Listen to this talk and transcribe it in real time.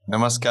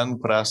Namaskan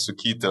pra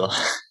Sukhito.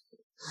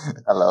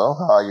 Hello,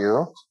 how are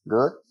you?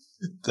 Good?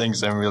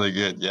 Thanks, I'm really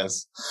good.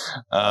 Yes,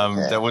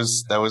 Okay. that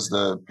was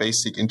the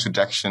basic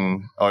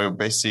introduction or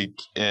basic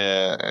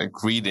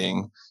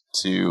greeting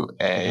to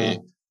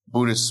a Mm-hmm.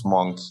 Buddhist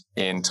monk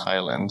in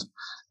Thailand.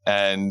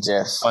 And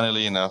Yes.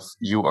 funnily enough,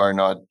 you are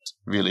not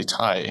really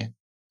Thai,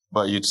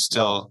 but you're No.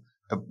 still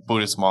a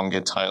Buddhist monk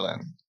in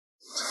Thailand.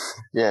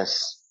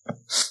 Yes.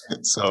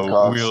 So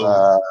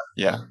Because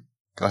yeah,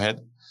 go ahead.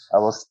 I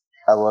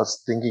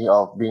was thinking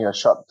of being a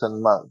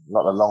short-term monk,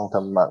 not a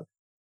long-term monk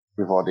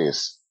before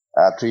this.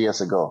 3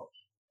 years ago.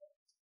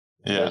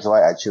 Yeah. That's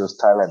why I chose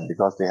Thailand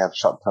because they have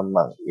short-term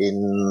monk.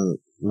 In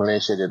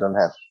Malaysia, they don't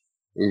have.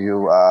 If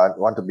you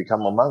want to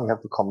become a monk, you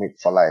have to commit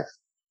for life.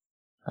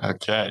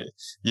 Okay.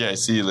 Yeah, I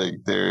see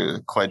like there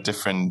are quite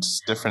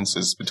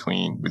differences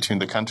between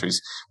the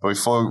countries. But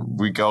before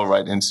we go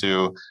right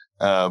into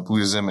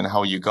Buddhism and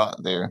how you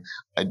got there,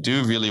 I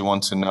do really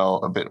want to know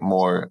a bit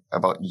more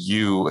about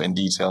you in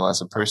detail as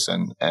a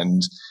person.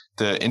 And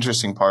the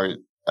interesting part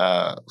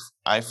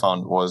I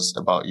found was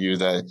about you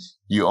that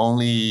you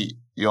only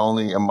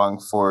a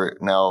monk for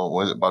now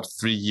was about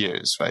 3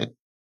 years, right?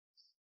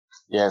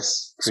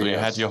 Yes, So 3 you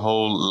had years. your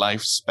whole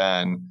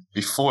lifespan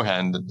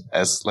beforehand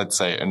as, let's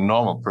say, a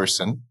normal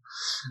person.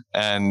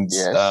 And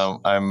Yes.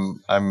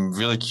 I'm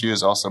really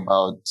curious also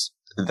about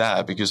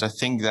that because I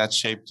think that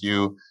shaped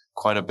you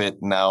quite a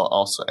bit now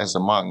also as a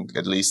monk,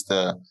 at least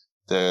the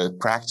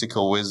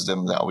practical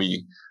wisdom that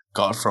we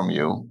got from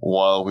you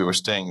while we were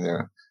staying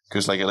there.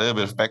 Because like a little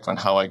bit of background,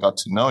 how I got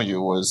to know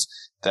you was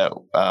that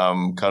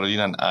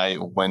Carolina and I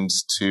went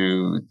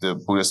to the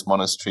Buddhist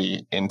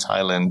monastery in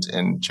Thailand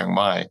in Chiang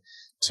Mai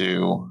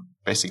to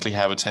basically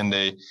have a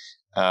 10-day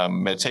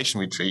meditation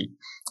retreat.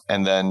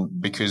 And then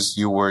because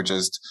you were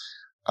just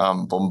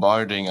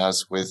bombarding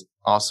us with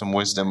awesome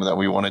wisdom that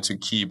we wanted to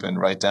keep and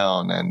write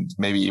down and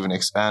maybe even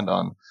expand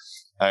on,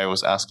 I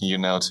was asking you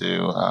now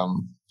to,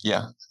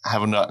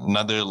 have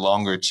another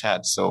longer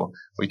chat so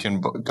we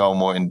can go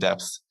more in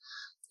depth.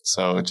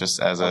 So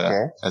just as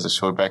Okay. a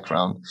short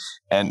background.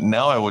 And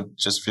now I would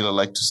just feel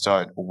like to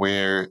start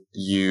where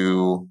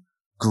you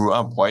grew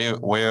up.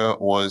 Where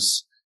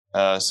was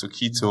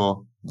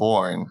Sukhito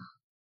born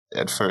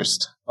at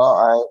first?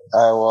 Oh,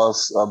 I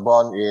was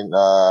born in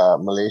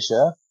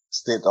Malaysia,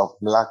 state of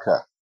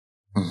Malacca.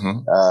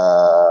 Mm-hmm.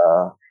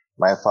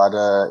 My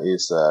father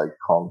is a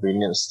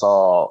convenience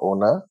store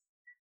owner,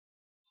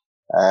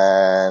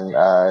 and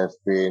I've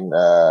been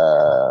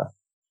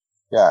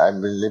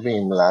living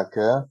in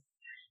Malacca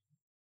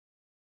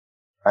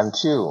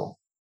until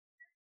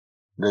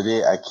the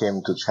day I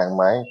came to Chiang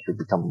Mai to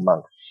become a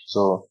monk.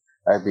 So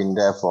I've been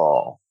there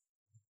for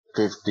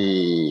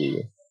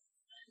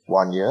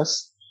 51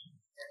 years.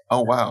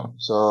 Oh wow!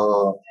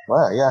 So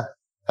well, yeah.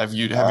 Have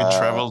you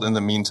traveled in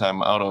the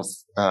meantime out of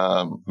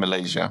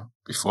Malaysia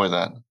before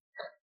that?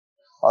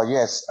 Oh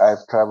yes,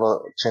 I've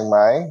traveled Chiang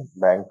Mai,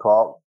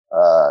 Bangkok,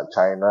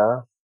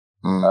 China,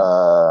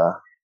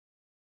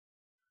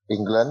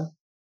 England,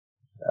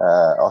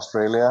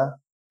 Australia,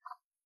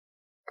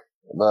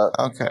 but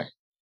Okay.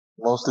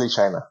 mostly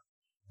China.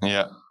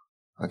 Yeah.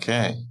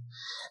 Okay.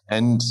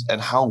 And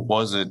how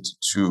was it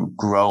to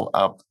grow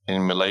up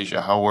in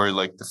Malaysia? How were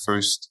like the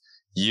first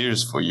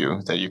years for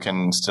you that you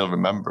can still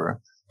remember?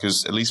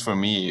 Because at least for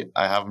me,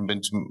 I have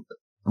been to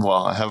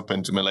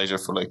Malaysia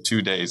for like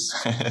 2 days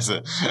as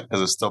a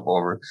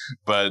stopover,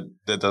 but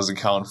that doesn't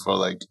count for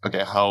like,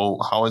 okay,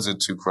 how is it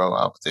to grow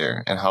up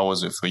there and how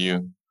was it for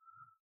you?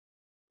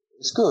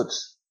 It's good.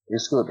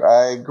 It's good.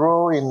 I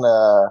grew in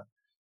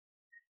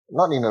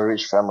not in a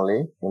rich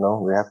family.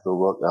 We have to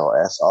work our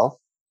ass off.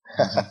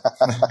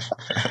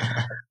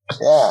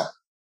 Yeah,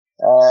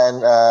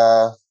 and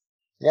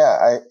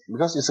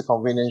because it's a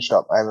convenience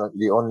shop. I'm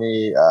the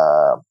only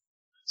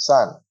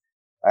son.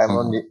 I'm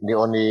only the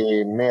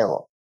only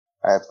male.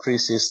 I have three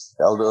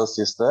elder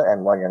sister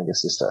and one younger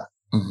sister.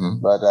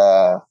 But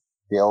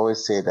they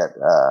always say that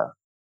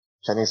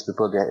Chinese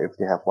people, if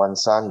they have one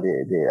son,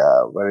 they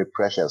are very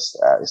precious.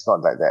 It's not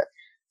like that.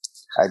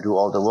 I do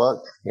all the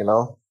work,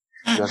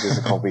 because it's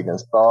a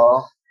convenience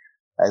store.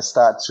 I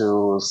start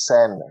to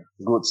send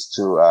goods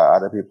to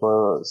other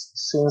people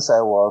since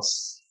I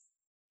was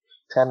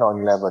 10 or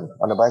 11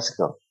 on a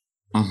bicycle.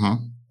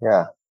 Mm-hmm.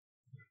 Yeah.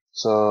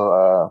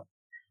 So,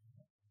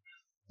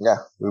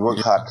 we work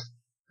hard.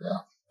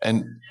 Yeah.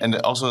 And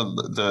also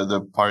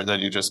the part that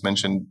you just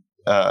mentioned,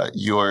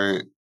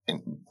 you're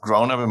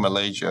grown up in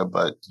Malaysia,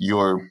 but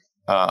you're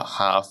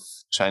half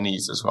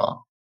Chinese as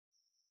well.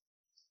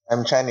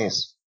 I'm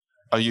Chinese.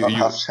 Oh, you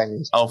half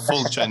Chinese. Oh,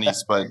 full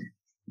Chinese, but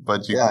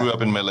you grew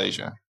up in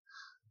Malaysia.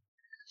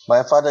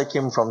 My father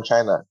came from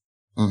China.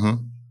 Mm-hmm.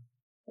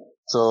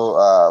 So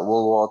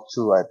World War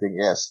II, I think,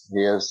 yes.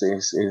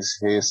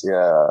 He's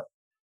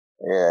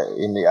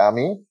in the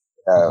army.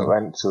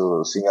 Went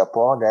to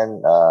Singapore,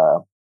 then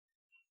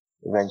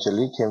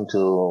eventually came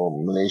to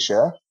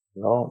Malaysia.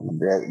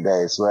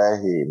 That is where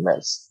he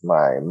met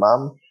my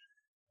mom.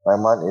 My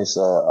mom is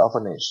an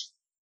orphanage,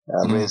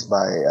 raised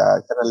by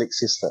Catholic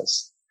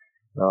sisters,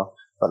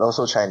 but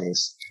also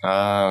Chinese.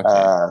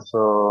 Okay.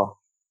 So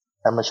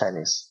I'm a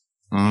Chinese.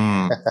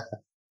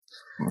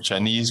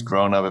 Chinese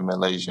grown up in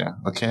Malaysia.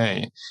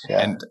 Okay.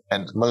 Yeah.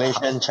 And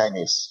Malaysian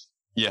Chinese.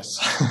 Yes.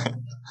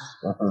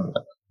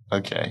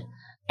 Okay.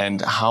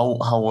 And how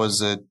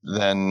was it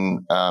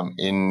then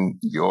in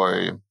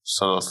your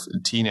sort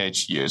of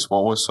teenage years?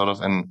 What was sort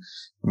of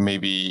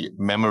maybe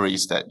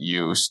memories that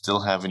you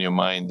still have in your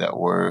mind that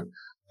were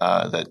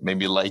that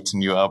maybe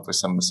lighten you up, or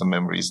some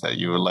memories that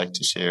you would like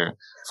to share of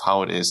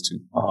how it is to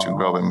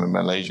grow up in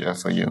Malaysia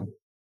for you?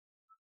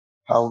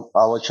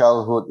 Our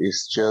childhood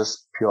is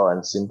just pure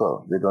and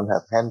simple. We don't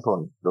have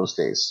handphone those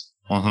days.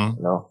 You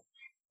know,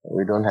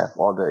 we don't have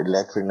all the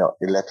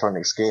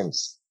electronics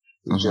games.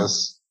 We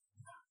just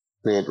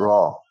played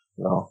raw.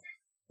 You know,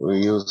 we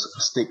use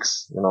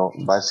sticks. You know,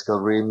 bicycle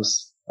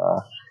rims,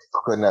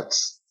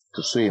 coconuts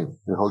to swim.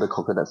 We hold the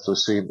coconuts to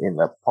swim in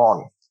a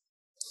pond.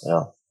 You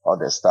know, all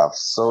that stuff.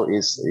 So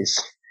it's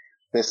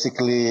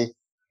basically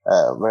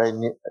very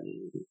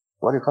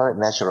what do you call it?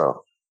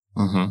 Natural.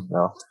 You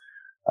know.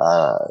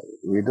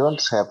 We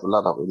don't have a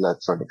lot of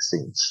electronic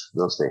things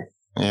those days.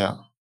 Yeah.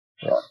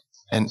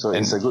 And so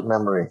it's a good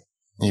memory.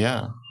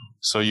 Yeah.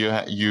 So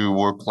you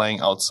were playing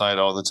outside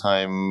all the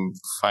time,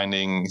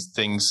 finding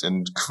things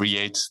and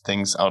create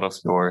things out of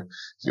your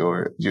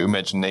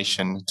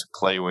imagination to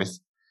play with.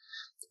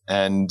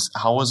 And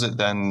how was it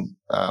then?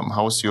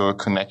 How was your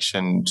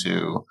connection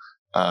to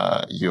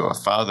your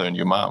father and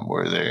your mom?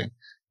 Were they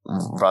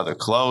rather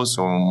close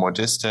or more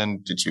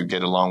distant? Did you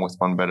get along with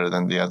one better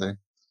than the other?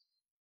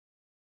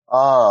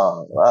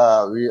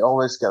 We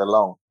always get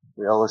along.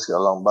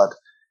 But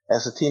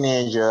as a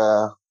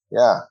teenager,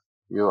 yeah,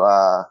 you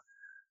are,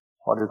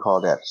 what do you call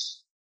that?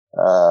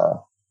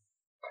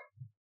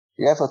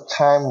 You have a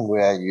time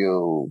where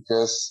you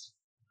just,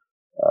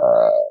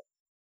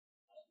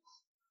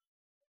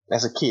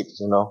 as a kid,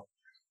 you know,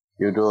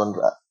 you don't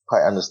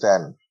quite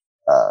understand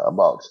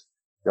about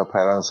your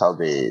parents, how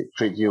they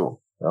treat you.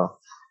 You know,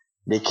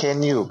 they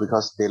cane you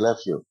because they love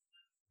you.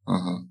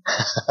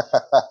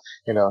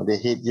 You know, they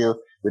hit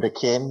you with a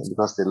cane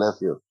because they love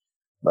you.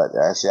 But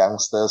as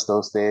youngsters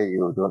those days,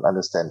 you don't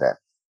understand that.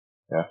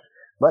 Yeah.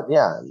 But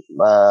yeah,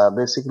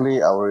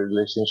 basically our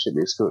relationship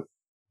is good.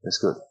 It's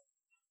good.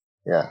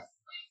 Yeah.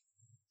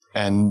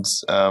 And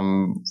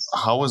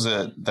how was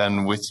it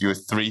then with your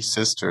three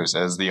sisters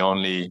as the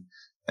only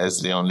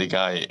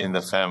guy in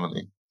the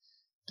family?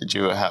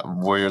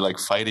 Were you like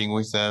fighting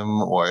with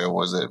them, or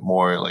was it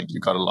more like you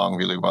got along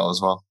really well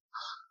as well?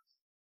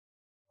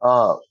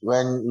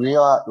 When you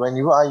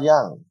are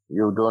young,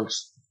 you don't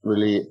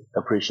really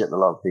appreciate a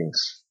lot of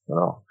things. You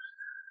know,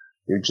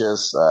 you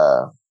just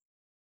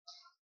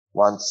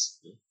want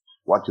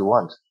what you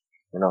want.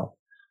 You know,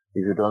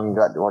 if you don't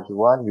get what you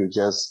want, you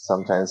just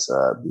sometimes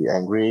be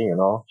angry. You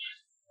know,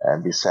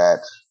 and be sad.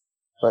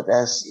 But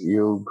as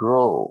you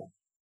grow,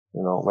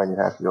 you know, when you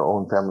have your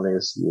own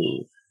families,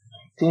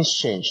 things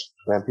change.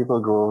 When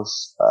people grow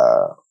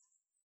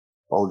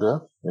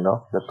older, you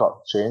know, the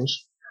thought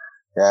change,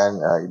 then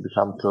you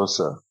become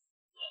closer.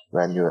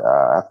 When you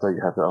after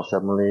you have your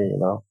family, you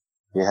know,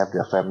 they have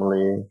their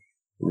family,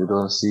 you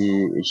don't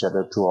see each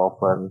other too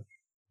often.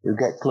 You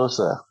get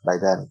closer by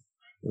then.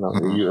 You know,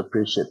 you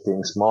appreciate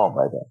things more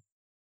by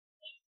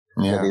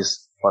then. Yeah. That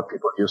is what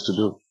people used to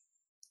do.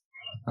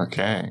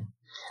 Okay.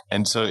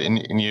 And so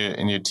in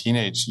your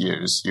teenage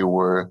years, you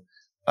were,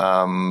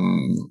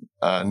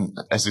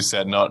 as you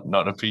said,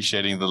 not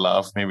appreciating the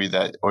love, maybe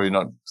that, or you're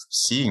not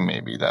seeing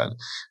maybe that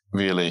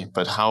really.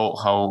 But how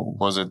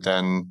was it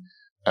then?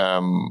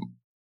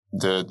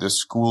 The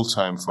school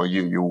time for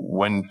you? You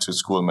went to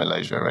school in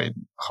Malaysia, right?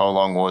 How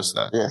long was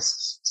that?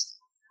 Yes.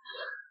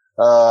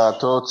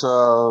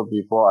 Total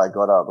before I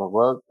got out of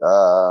work,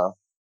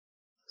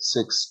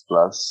 6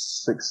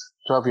 plus 6,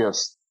 12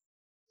 years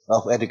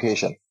of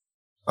education.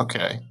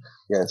 Okay.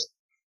 Yes.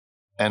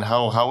 And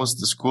how was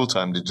the school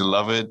time? Did you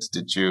love it?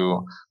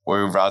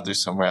 Were you rather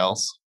somewhere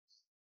else?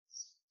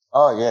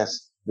 Oh,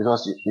 yes.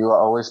 Because you are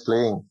always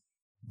playing.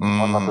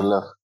 What not to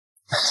love.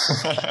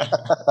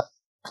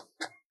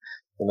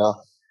 You know,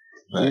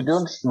 nice. You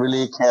don't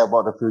really care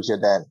about the future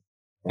then.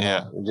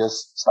 You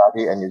just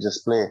study and you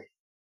just play.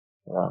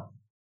 You know.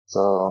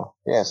 So,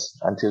 yes,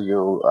 until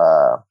you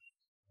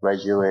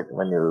graduate,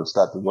 when you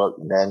start to work,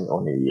 then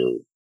only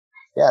you.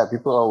 Yeah,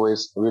 people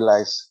always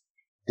realize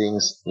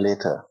things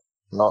later,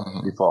 not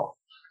before.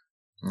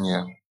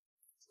 Yeah.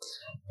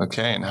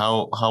 Okay, and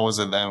how was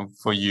it then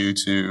for you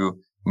to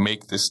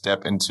make the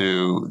step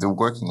into the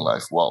working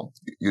life? Well,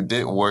 you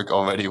did work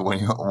already when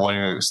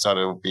you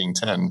started being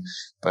 10,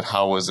 but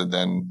how was it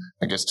then,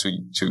 I guess,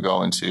 to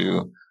go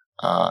into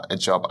a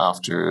job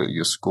after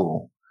your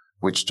school?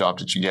 Which job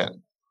did you get?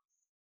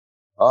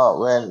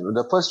 When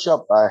the first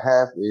job I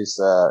have is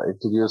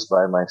introduced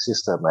by my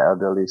sister, my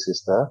elderly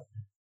sister,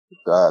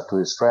 to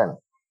his friend.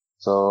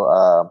 So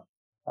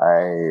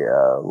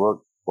I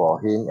worked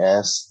for him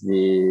as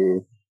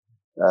the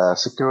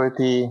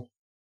security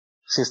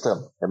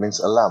system. That means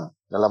alarm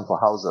for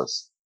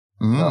houses.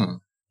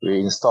 We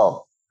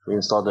install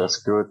the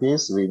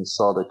securities, we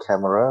install the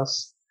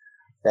cameras,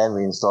 Then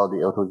we install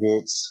the auto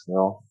gates,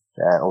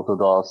 and auto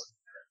doors.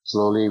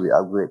 Slowly we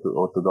upgrade to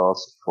auto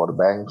doors for the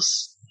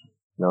banks,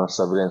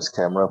 surveillance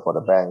camera for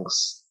the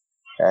banks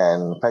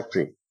and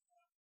factory.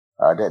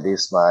 That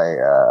is my,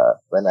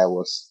 when I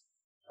was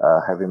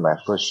having my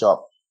first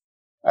shop.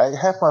 I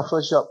have my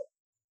first shop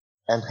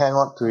and hang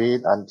on to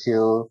it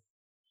until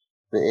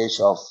the age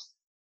of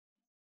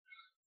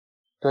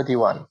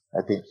 31,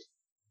 I think.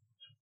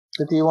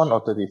 31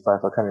 or 35,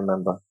 I can't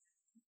remember.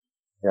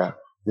 Yeah,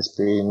 it's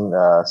been,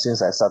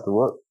 since I started to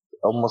work,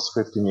 almost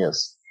 15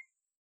 years.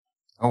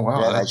 Oh,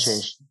 wow. Then I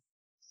changed.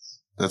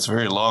 That's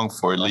very long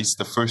for at least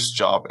the first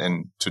job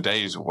in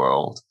today's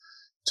world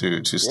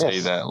to stay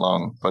that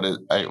long. But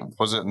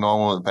was it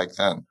normal back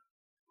then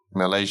in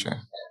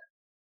Malaysia?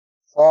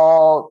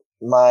 For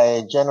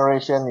my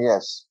generation,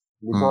 yes.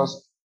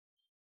 Because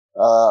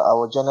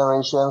our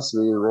generations,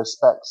 we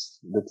respect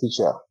the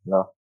teacher.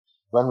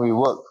 When we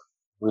work,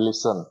 we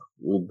listen,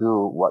 we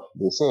do what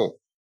they say.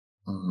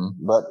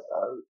 But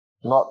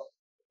not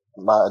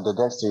the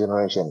next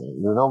generation.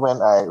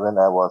 When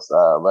I was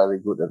very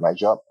good at my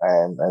job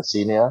and a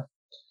senior,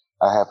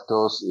 I have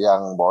those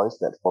young boys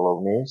that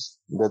follow me.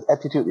 The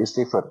attitude is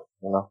different.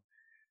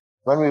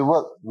 When we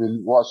work,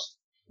 we watch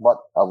what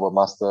our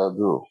master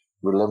do.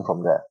 We learn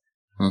from that.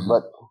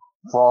 But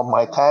for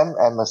my time,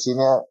 I'm a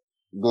senior.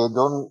 They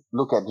don't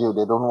look at you.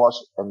 They don't watch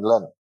and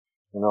learn.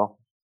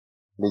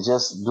 They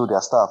just do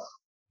their stuff.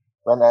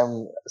 When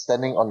I'm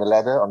standing on the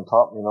ladder on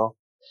top,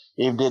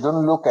 if they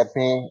don't look at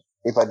me,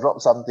 if I drop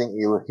something,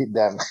 it will hit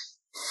them.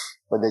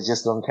 But they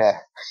just don't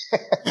care.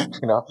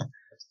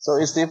 So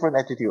it's different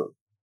attitude.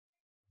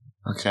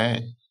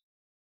 Okay.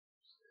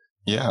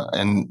 Yeah.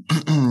 And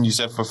you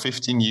said for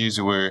 15 years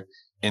you were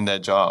in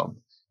that job,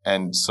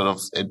 and sort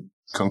of it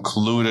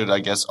concluded, I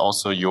guess,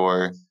 also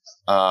your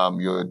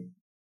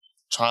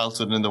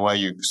childhood in the way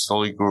you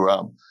slowly grew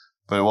up.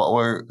 But what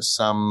were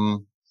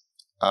some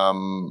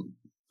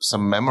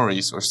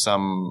memories or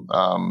some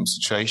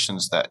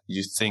situations that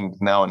you think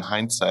now in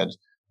hindsight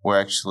were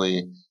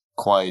actually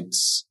quite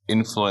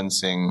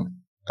influencing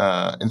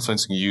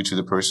you to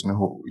the person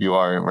who you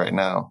are right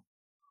now?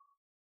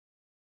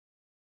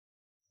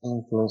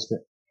 Influence me.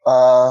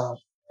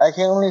 I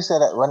can only say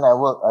that when I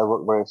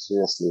work very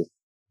seriously.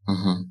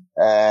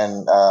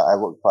 And I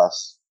work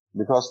fast.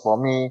 Because for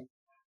me,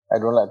 I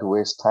don't like to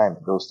waste time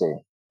those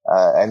days.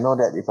 I know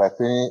that if I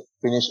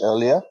finish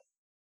earlier,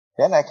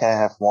 then I can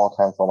have more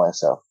time for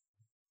myself.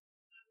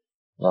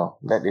 No,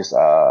 that is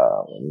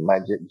my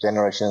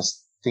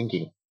generation's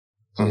thinking.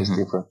 So it's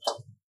different.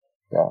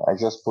 Yeah, I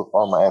just put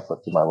all my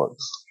effort to my work.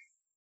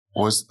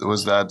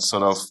 Was that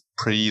sort of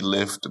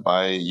pre-lived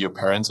by your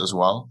parents as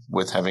well,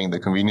 with having the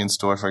convenience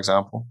store, for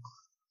example?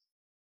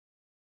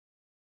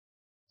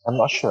 I'm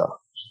not sure.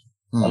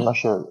 I'm not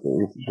sure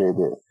if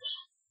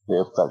they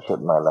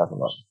affected my life or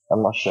not.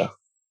 I'm not sure.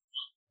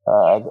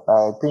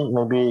 I think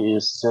maybe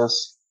it's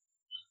just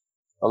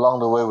along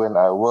the way when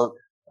I work,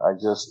 I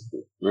just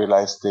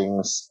realize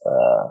things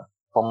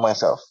for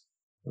myself,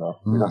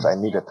 because I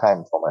need the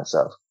time for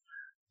myself.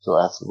 So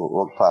I have to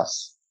work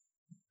fast.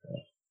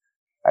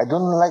 I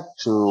don't like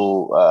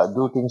to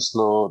do things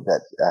slow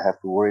that I have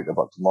to worry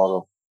about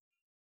tomorrow.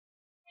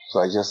 So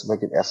I just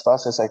make it as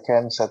fast as I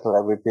can, settle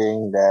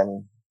everything,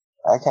 then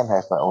I can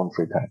have my own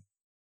free time.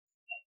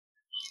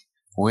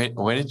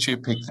 Where did you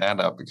pick that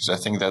up? Because I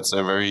think that's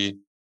a very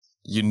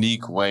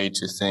unique way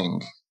to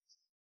think.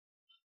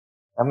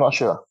 I'm not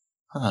sure.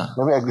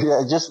 Maybe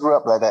I just grew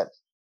up like that.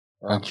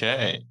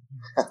 Okay.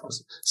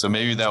 So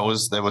maybe that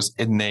was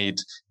innate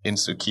in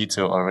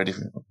Sukhito already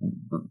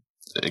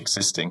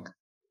existing.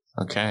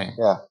 Okay.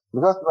 Yeah,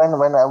 because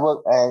when I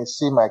work, I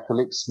see my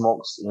colleagues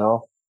smokes.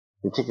 You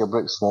take a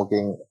break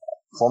smoking.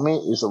 For me,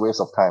 it's a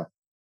waste of time.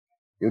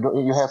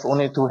 You have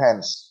only two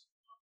hands.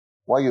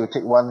 Why you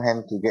take one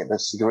hand to get the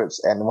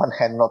cigarettes and one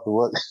hand not to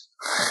work?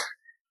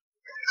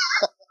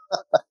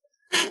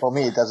 For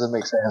me, it doesn't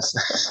make sense.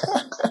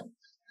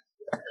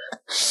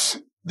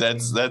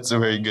 That's a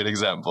very good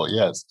example.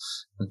 Yes.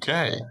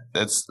 Okay.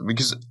 That's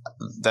because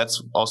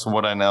that's also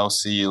what I now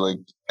see, like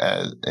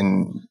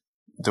in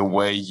the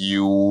way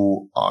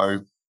you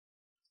are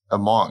a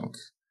monk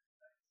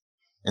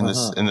in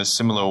this in a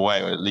similar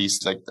way, or at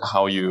least like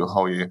how you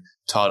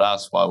taught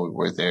us while we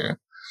were there.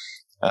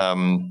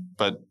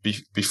 But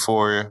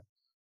before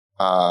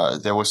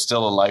there was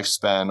still a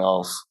lifespan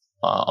of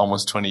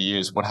almost 20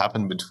 years. What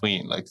happened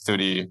between like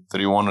 30,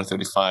 31 or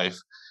 35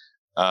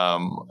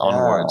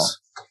 onwards?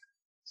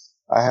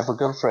 I have a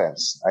girlfriend.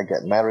 I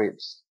get married.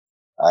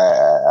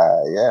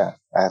 I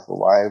have a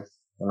wife,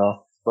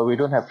 but we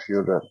don't have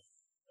children.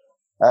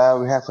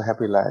 We have a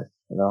happy life,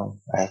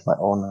 I have my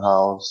own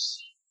house.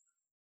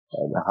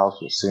 The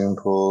house is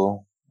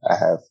simple. I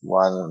have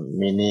one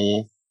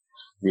mini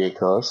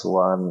vehicles,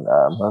 one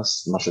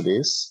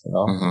Mercedes,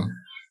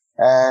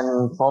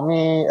 And for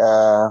me,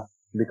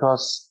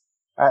 because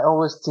I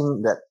always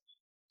think that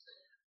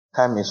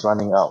time is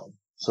running out,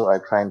 so I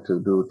try to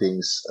do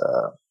things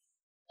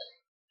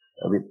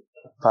a bit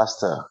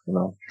faster,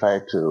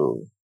 try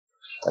to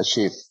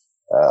achieve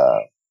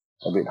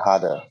a bit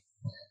harder.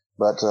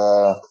 But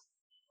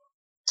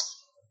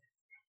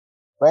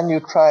when you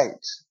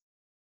tried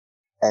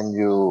and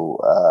you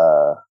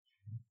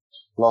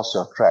lost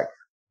your track,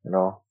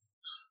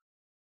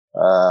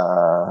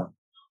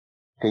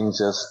 things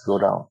just go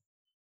down.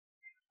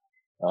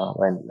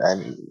 And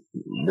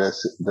the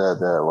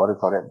what do you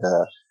call it?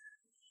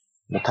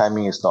 The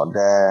timing is not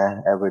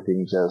there.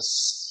 Everything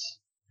just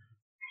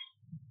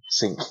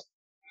sink.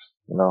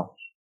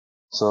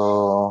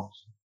 So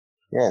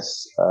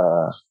yes,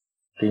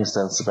 things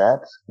turns bad.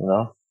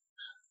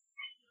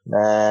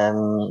 And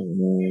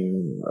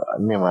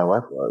me and my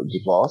wife were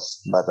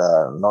divorced, but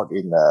not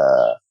in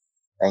a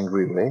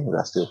angry way.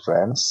 We're still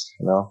friends.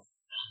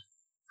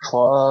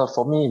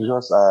 For me,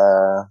 because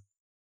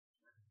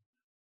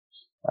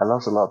I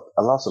lost a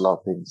lot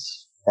of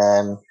things,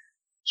 and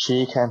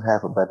she can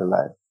have a better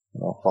life.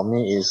 For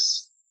me,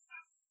 is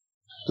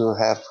to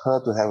have her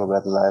to have a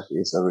better life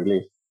is a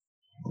relief.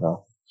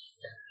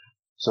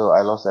 So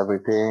I lost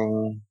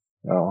everything.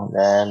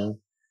 Then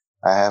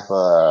I have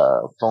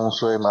a feng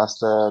shui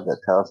master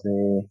that tells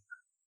me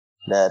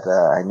that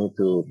I need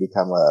to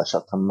become a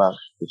short-term monk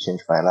to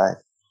change my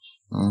life.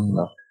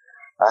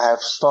 I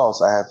have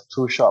stores. I have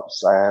 2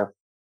 shops. I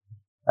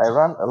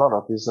run a lot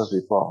of business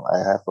before. I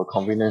have a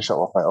convenience shop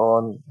of my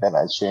own. Then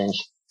I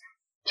changed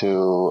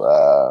to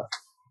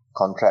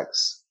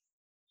contracts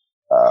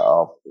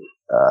of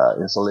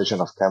installation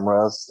of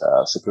cameras,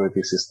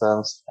 security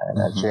systems, and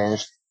I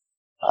changed.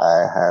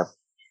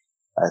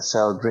 I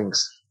sell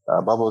drinks,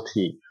 bubble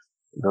tea.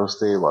 Those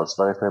days was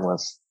very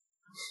famous.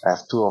 I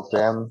have 2 of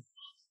them.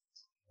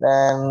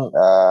 Then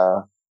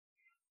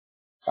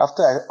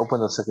after I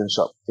opened the second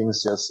shop,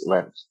 things just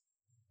went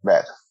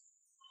bad.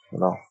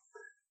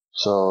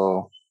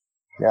 So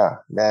yeah,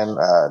 then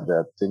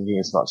the thinking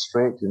is not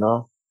straight.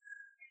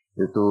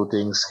 You do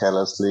things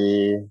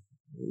carelessly.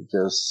 You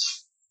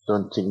just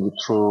don't think it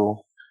through.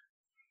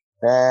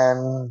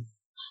 Then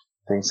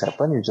things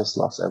happen. You just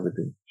lost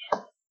everything.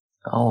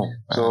 Oh.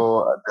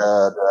 So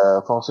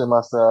the feng shui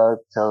master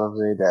tells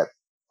me that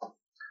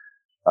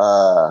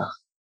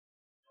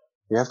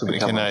you have to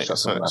become a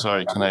short-term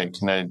sorry,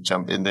 can I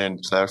jump in there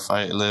and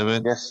clarify a little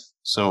bit? Yes.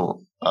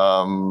 So,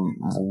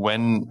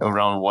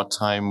 around what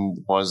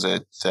time was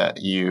it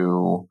that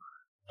you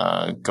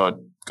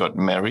got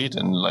married,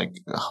 and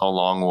like how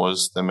long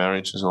was the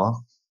marriage as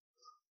well?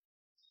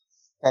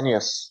 10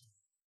 years.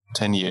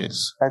 10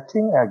 years. I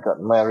think I got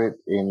married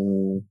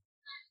in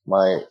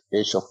my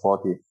age of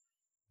 40.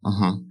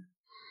 And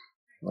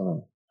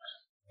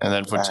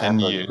then for 10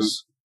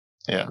 years.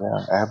 Yeah,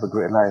 I have a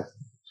great life.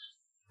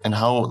 And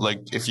how,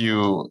 like, if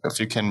you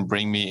can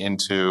bring me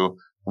into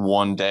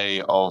one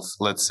day of,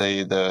 let's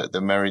say, the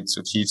married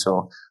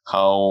Sukhito,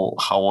 how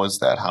was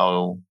that?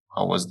 How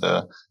was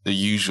the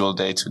usual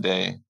day to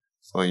day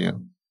for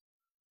you?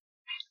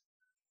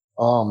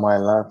 Oh, my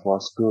life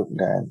was good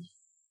then.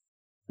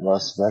 It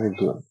was very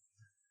good.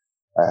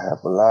 I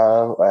have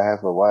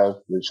a wife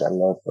which I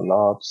love a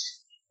lot.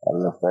 I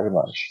love very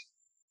much.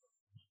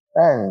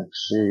 And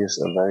she is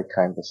a very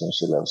kind person.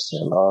 She loves me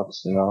a lot,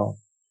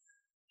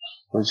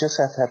 We just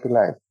have happy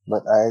life.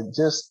 But I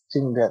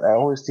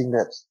always think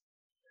that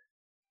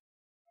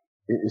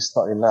it is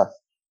not enough.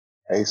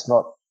 It's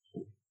not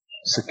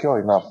secure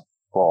enough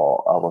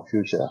for our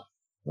future,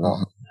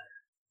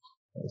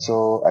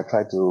 So I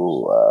try to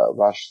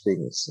rush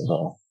things,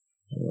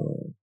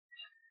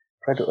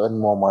 try to earn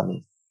more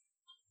money.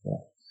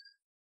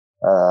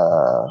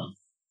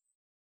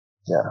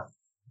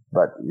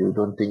 But you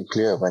don't think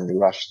clear when you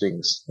rush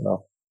things,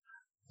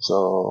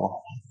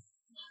 So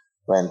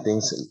when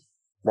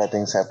bad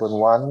things happen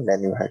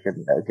then you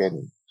happen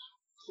again,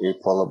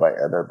 followed by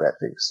other bad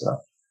things.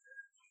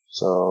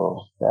 So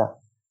yeah.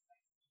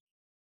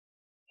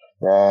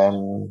 Then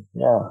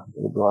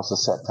it was a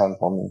sad time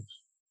for me.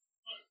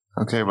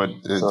 Okay, but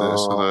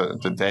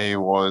the day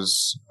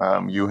was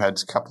you had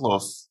a couple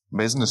of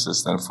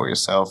businesses then for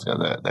yourself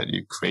that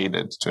you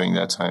created during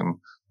that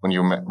time when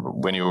you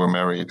were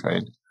married,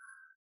 right?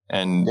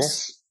 And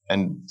yes.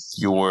 And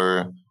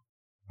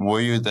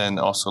were you then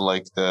also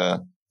like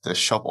the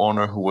shop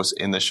owner who was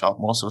in the shop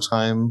most of the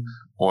time,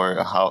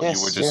 or how you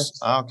were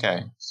just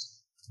okay?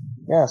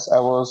 Yes, I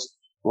was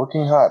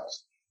working hard.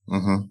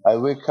 I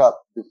wake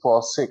up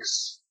before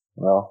 6.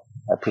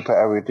 I prepare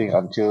everything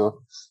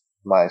until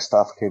my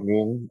staff came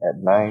in at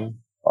 9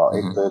 or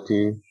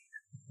 8:30.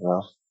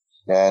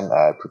 Then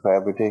I prepare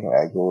everything.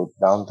 I go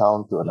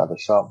downtown to another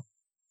shop,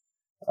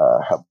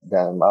 help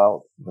them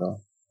out.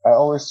 I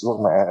always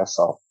work my ass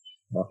off.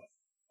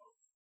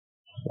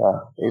 Yeah,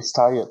 it's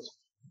tired,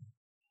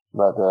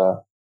 but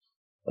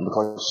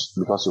because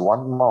you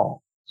want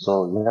more,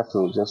 so you have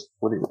to just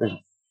put it in.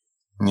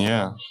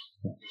 Yeah.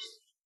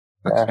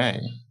 Okay.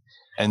 Yeah.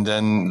 And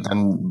then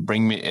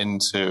bring me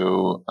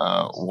into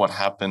what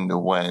happened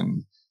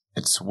when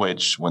it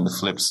switched, when the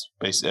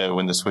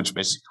switch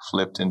basically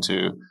flipped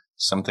into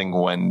something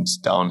went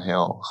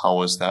downhill. How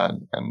was that,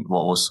 and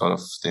what was sort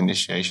of the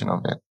initiation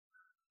of it?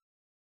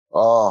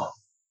 Oh,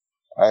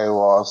 I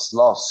was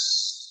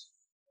lost.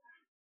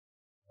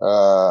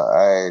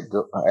 I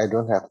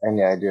don't have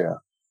any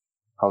idea.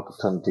 how to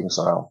turn things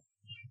around.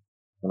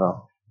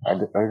 I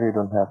really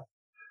don't have.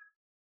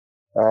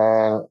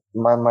 And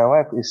my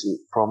wife is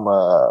from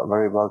a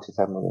very wealthy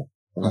family,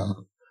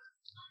 Mm-hmm.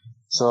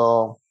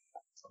 So,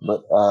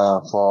 but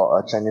for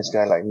a Chinese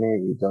guy like me,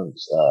 we don't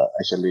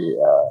actually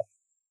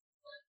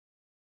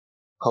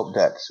hope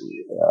that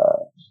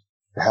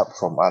help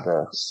from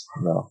others,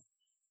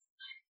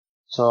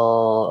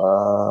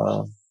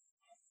 So,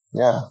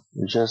 yeah,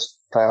 we just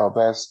try our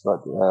best,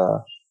 but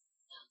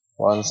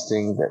one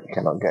thing that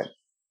cannot get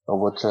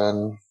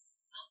overturned.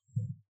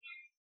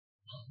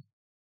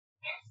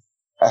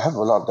 I have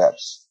a lot of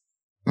debts,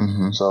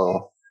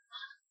 so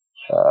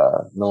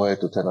no way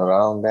to turn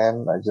around.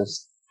 Then I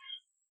just,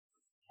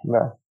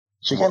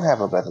 she can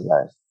have a better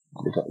life,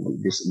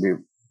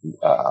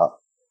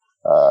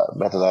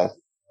 better life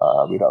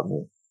without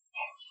me.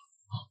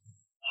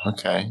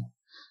 Okay.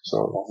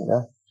 So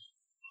yeah.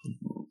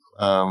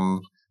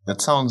 That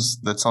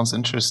sounds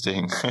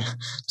interesting,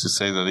 to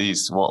say the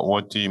least.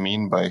 What do you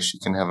mean by she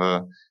can have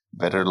a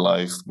better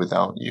life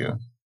without you?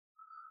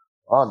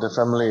 Oh, the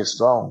family is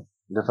strong.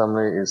 The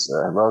family is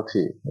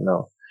wealthy.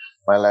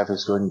 My life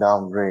is going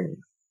down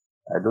drain.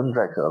 I don't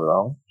drag her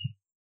along.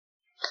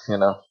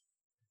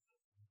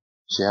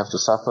 She have to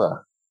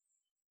suffer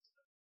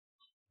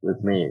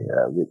with me,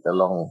 with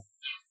along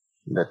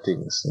the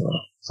things.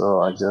 So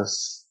I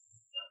just,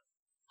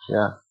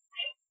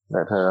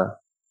 let her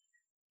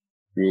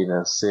be in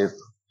a safe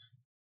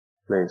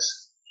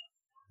place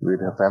with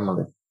her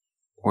family.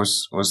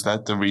 Was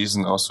that the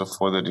reason also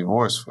for the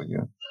divorce for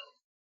you?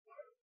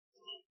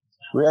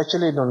 We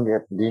actually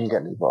didn't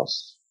get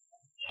divorced.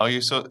 Oh,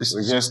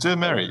 you're still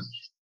married?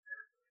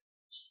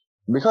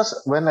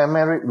 Because when I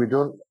married, we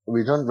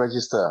don't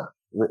register.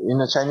 In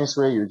the Chinese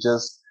way, you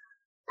just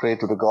pray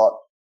to the God,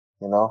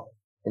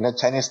 in a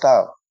Chinese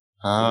style.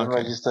 You don't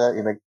register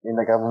in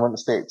the government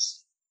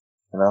states,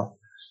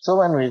 So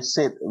when we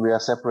said we are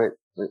separate,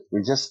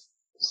 we just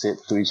said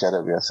to each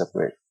other we are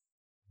separate.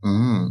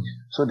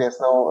 So there's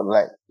no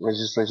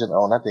registration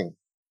or nothing,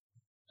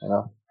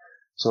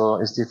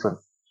 So it's different.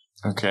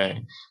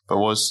 Okay, but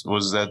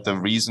was that the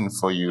reason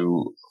for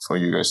you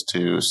guys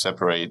to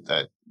separate?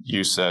 That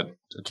you said,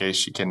 okay,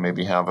 she can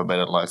maybe have a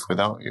better life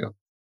without you.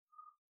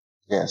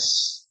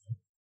 Yes,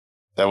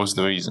 that was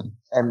the reason.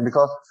 And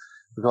because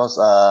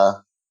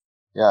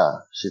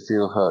she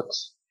feel hurt.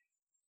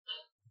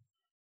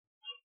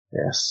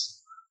 Yes.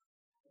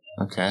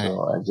 Okay.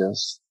 So I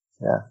just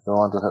don't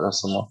want to hurt her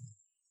some more.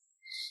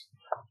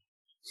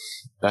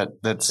 That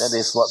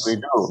is what we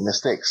do.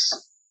 Mistakes.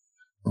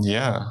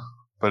 Yeah.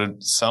 But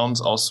it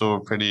sounds also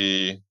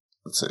pretty,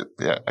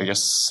 I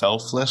guess,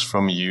 selfless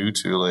from you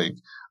to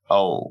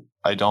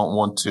I don't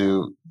want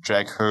to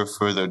drag her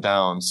further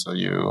down, so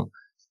you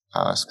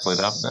split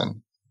up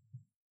then.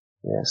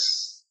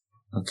 Yes.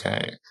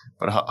 Okay.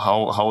 But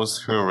how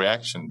was her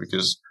reaction?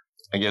 Because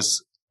I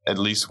guess at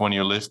least when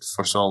you lived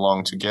for so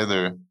long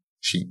together,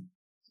 she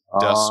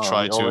does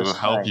try to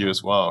help you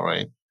as well,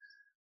 right?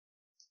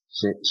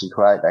 She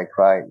cried, I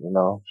cried,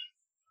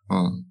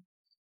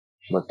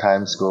 But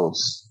time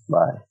goes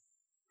by.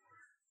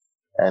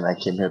 And I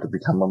came here to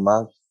become a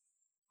monk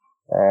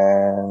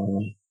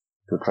and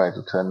to try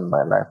to turn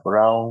my life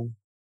around.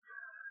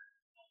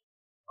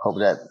 Hope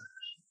that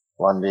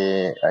one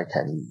day I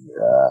can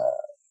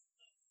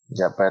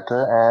get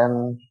better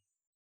and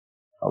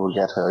I will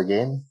get her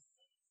again,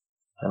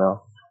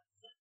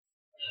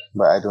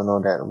 But I don't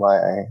know that why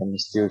I am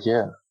still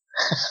here.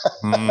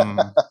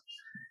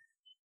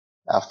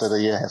 After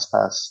the year has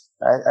passed,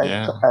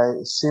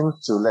 I seem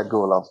to let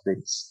go a lot of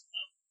things.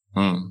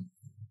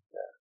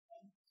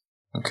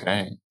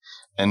 Okay,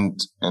 and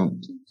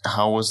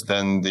how was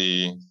then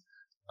the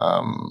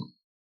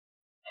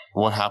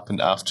what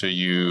happened after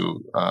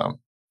you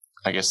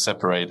I guess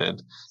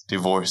separated,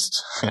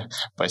 divorced,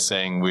 by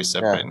saying we're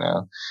separate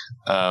now?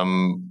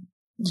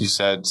 You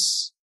said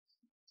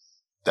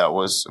that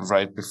was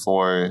right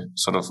before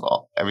sort of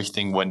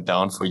everything went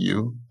down for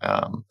you.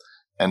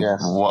 And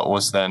what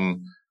was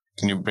then?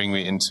 Can you bring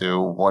me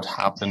into what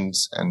happened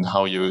and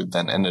how you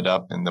then ended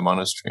up in the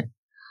monastery?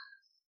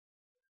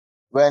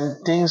 When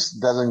things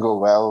doesn't go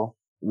well,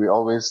 we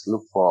always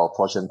look for a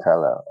fortune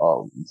teller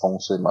or feng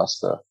shui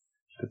master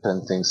to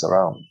turn things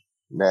around.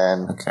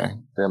 Then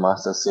the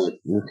master said,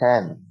 you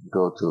can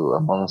go to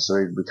a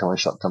monastery, become a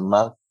short-term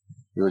monk,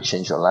 you will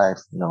change your life,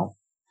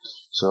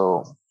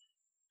 So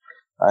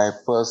I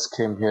first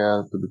came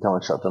here to become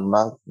a short-term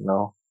monk,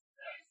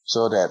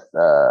 so that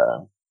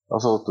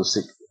also to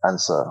seek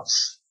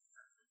answers.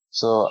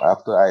 So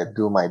after I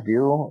do my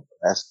due,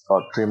 as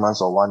for 3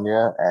 months or 1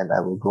 year, and I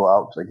will go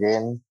out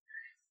again,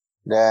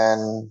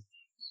 then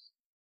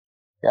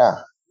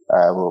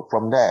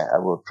from there I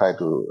will try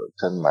to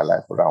turn my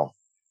life around.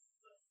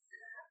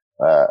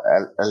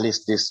 At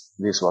least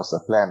this was the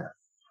plan.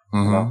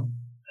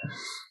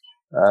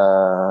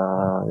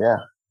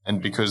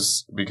 And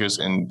because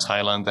in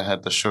Thailand they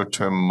had the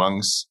short-term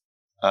monks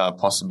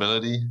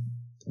possibility,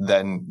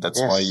 then that's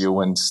why you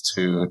went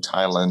to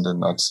Thailand and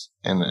not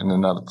in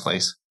another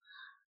place.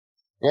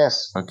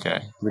 Yes.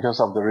 Okay. Because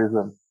of the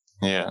reason.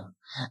 Yeah.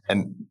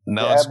 And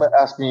now the abbot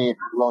asked me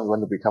how long you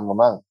want to become a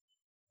monk.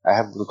 I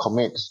have to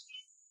commit.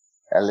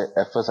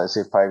 At first I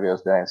said 5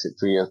 years, then I said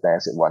 3 years, then I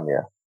said 1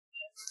 year.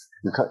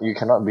 You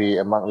cannot be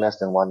a monk less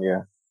than 1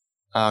 year.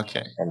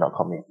 Okay. And not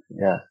commit.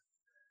 Yeah.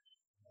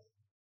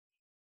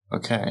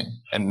 Okay.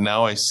 And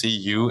now I see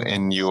you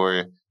in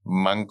your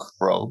monk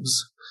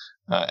robes,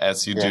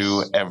 as you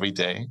do every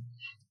day.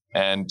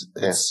 And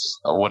it's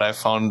what I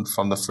found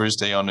from the first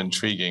day on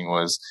intriguing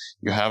was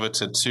you have a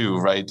tattoo,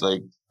 right?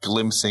 Like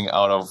glimpsing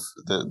out of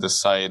the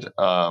side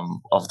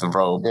of the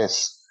robe.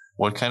 Yes.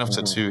 What kind of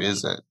tattoo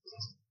is it?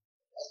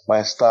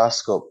 My star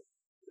scope,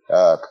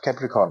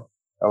 Capricorn.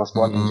 I was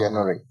born in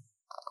January.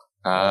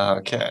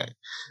 Okay.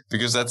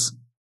 Because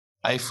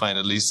I find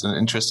at least an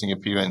interesting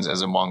appearance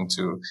as a monk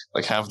to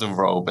like have the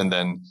robe and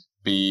then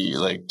be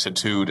like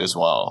tattooed as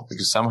well.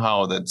 Because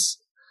somehow that's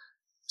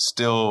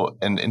still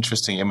an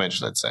interesting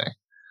image, let's say.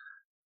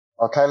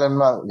 Thailand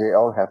monk, they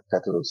all have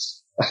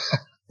tattoos.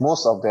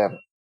 Most of them.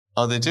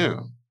 Oh, they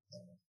do?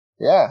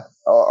 Yeah.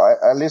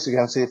 At least you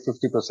can see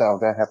 50% of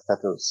them have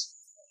tattoos.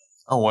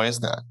 Oh, why is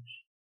that?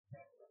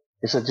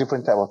 It's a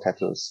different type of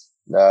tattoos.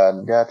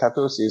 Their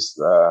tattoos is,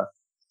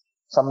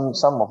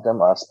 some of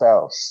them are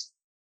spells,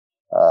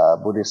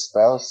 Buddhist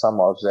spells.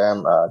 Some of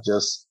them are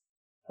just,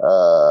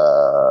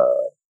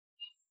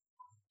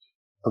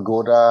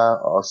 pagoda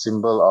or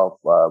symbol of,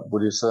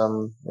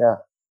 Buddhism. Yeah.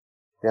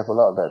 They have a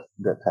lot of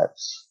that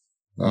types.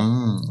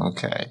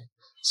 Okay.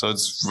 So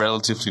it's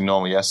relatively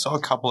normal. Yeah, I saw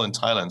a couple in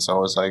Thailand, so I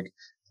was like,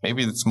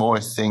 maybe it's more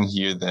a thing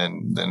here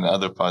than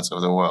other parts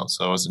of the world.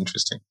 So it was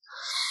interesting.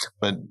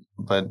 But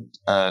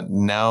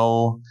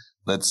now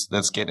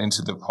let's get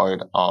into the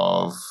part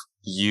of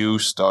you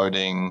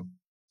starting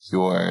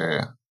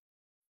your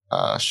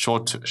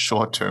short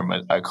term,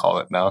 I call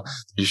it now,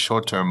 your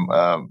short term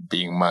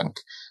being monk.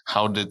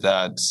 How did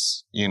that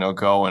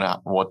go, and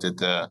what did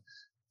the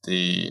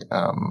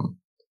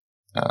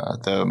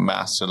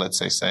master, let's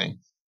say,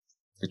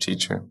 the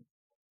teacher,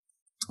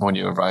 when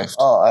you arrived?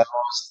 I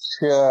was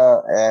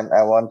here and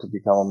I want to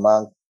become a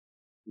monk.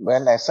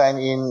 When I signed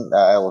in,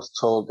 I was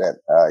told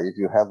that if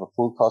you have a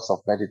full course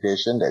of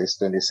meditation, that is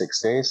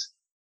 26 days,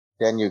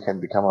 then you can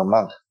become a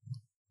monk.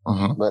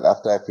 But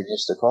after I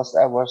finished the course,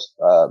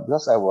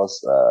 because I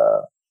was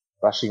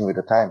rushing with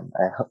the time,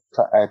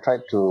 I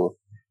tried to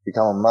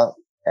become a monk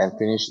and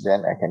finish,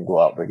 then I can go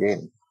out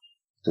again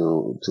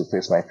to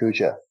face my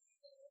future.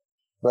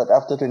 But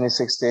after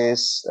 26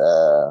 days,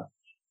 I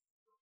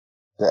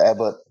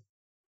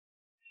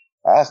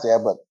asked the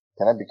abbot,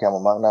 can I become a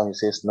monk now? He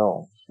says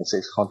no. He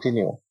says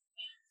continue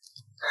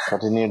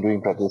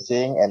doing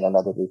practicing and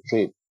another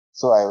retreat.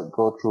 So I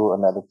go through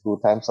another 2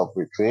 times of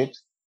retreat,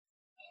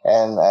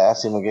 and I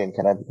asked him again,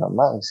 can I become a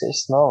monk? He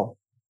says no,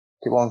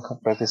 keep on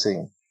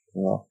practicing,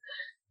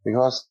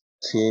 because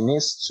he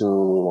needs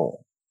to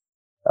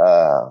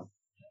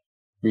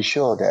be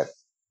sure that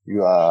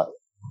you are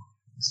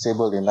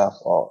stable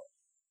enough or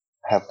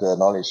have the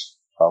knowledge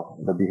of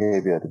the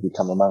behavior to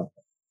become a monk.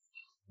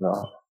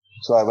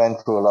 So I went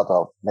through a lot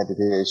of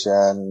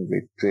meditation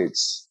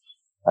retreats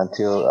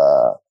until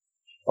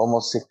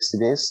almost 60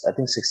 days. I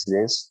think 60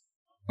 days.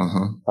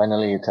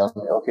 Finally, he tells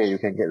me, okay, you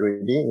can get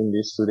ready. In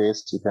these 2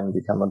 days, you can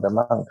become a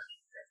monk,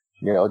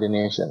 get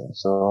ordination.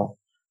 So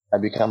I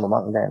become a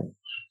monk then.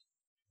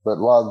 But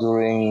while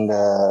during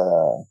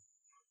the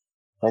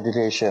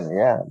meditation,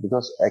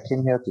 because I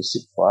came here to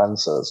seek for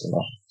answers,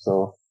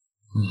 So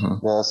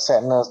the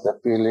sadness, the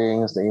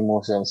feelings, the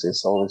emotions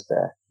is always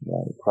there.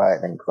 You cry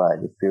and cry.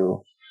 You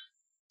feel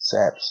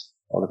sad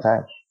all the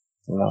time,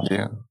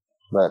 Yeah.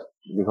 But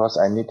because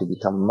I need to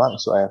become a monk,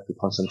 so I have to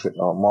concentrate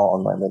more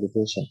on my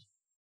meditation.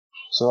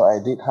 So I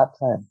did hard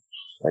time.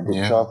 I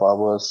did 12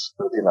 hours,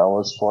 13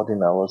 hours,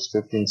 14 hours,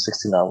 15,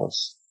 16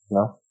 hours,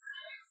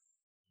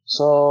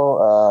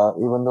 So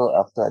even though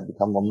after I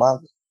become a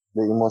monk,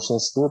 the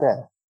emotions still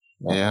there.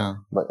 Yeah.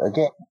 But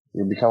again,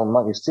 you become a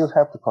monk, you still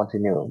have to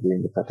continue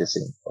doing the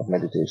practicing of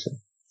meditation.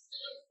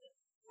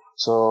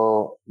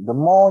 So the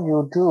more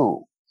you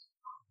do,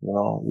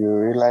 you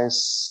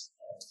realize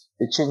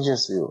it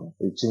changes you.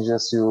 It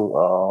changes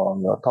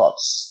your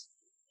thoughts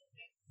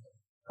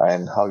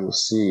and how you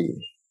see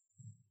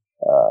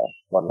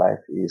what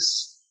life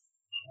is.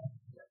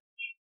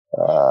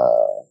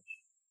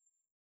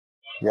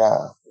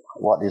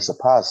 What is the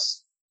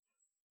past?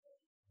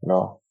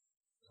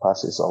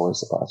 Past is always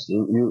the past.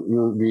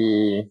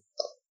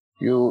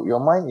 Your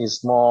mind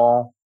is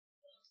more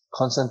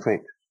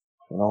concentrate.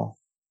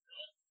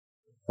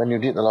 When you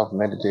did a lot of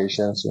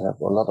meditations, you have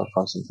a lot of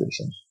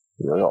concentration.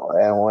 Your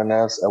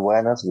awareness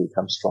will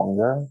become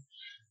stronger.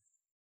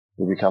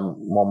 You become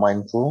more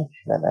mindful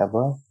than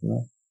ever.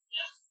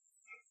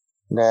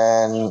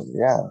 Then,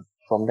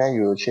 from there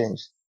you will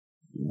change.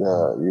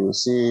 You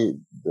see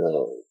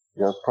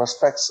your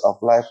prospects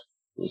of life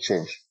will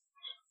change.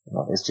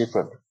 It's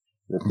different.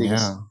 The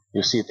things,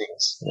 you see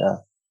things.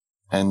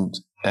 And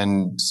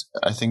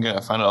I think I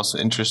find it also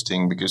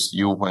interesting because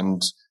you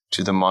went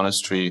to the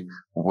monastery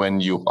when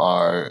you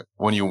were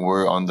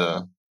on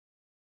the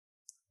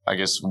I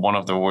guess, one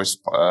of the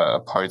worst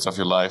parts of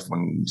your life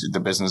when the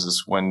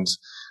businesses went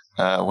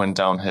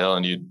downhill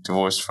and you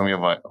divorced from your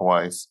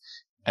wife,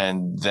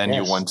 and then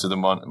you went to the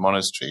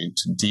monastery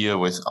to deal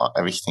with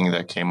everything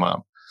that came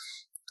up.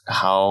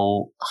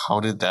 How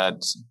did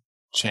that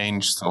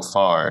change so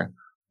far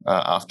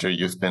after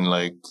you've been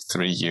like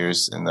 3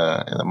 years in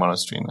the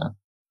monastery now?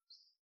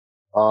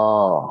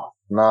 Oh,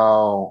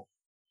 now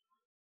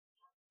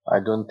I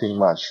don't think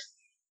much.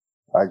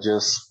 I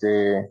just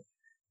stay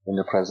in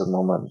the present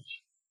moment.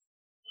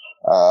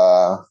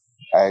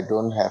 I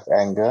don't have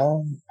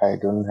anger. I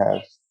don't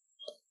have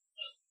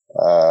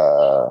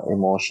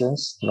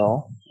emotions.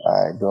 No,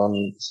 I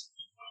don't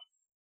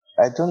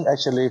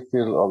actually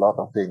feel a lot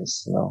of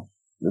things.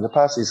 The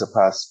past is a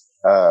past.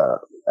 I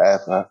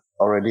have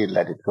already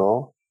let it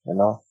go.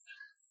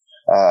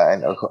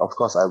 And of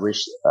course, I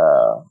wish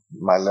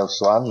my loved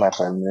one, my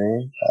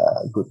family,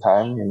 good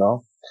time.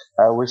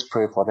 I always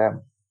pray for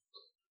them.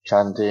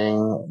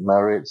 Chanting,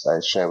 merits, I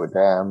share with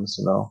them.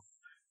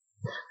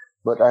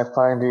 But I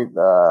find it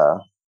the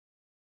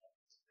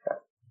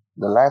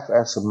life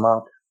as a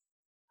monk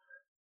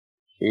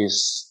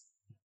is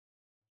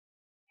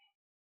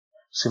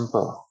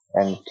simple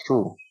and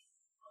true.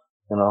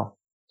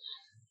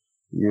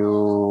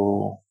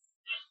 You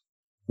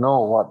know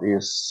what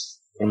is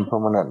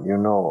impermanent. You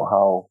know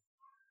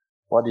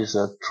what is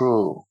a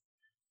true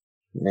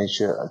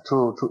nature,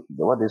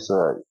 what is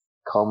a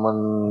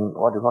common,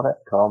 what do you call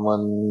that?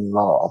 Common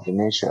law of the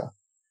nature.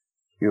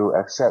 You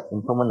accept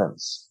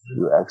impermanence.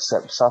 You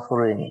accept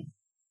suffering.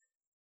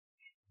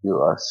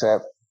 You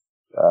accept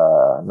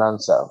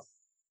non-self.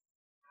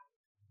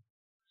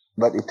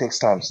 But it takes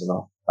time,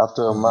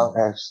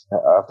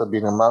 After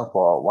being a monk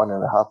for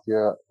 1.5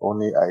 years,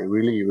 only I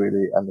really,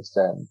 really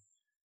understand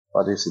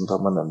what is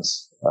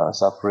impermanence,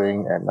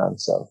 suffering, and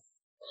non-self.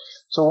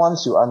 So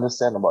once you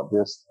understand about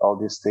all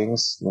these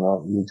things,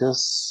 you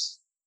just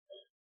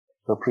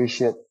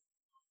appreciate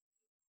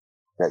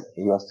that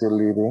you are still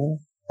living,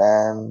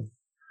 and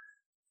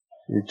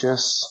you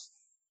just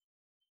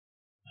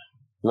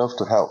love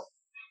to help,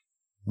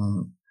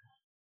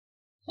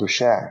 to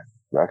share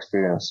your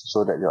experience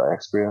so that your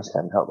experience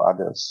can help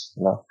others.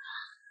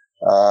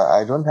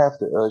 I don't have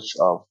the urge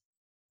of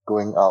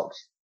going out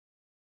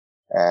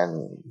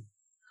and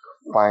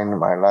find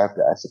my life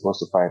that I'm supposed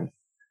to find.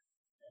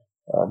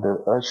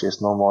 The urge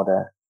is no more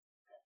there.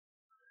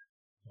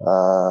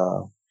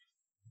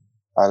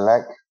 I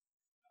like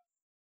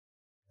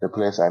the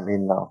place I'm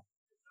in now.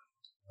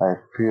 I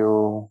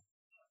feel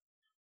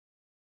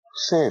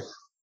safe,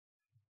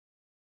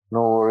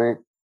 no worry,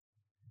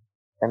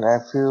 and I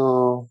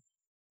feel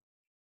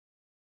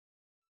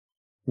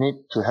need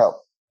to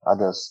help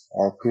others.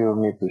 I feel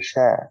need to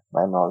share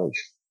my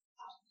knowledge,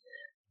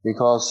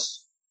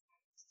 because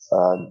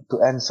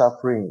to end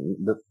suffering,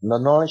 the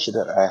knowledge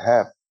that I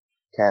have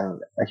can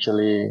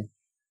actually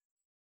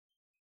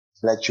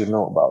let you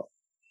know about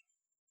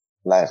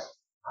life,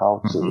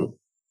 how to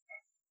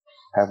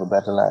have a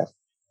better life,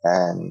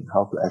 and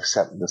how to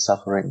accept the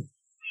suffering.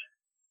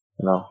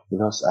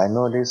 Because I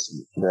know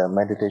the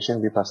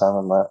meditation,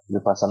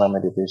 Vipassana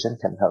meditation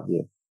can help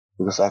you,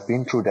 because I've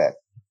been through that.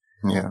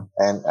 Yeah.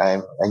 And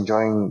I'm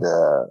enjoying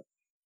the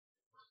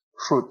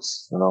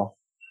fruits,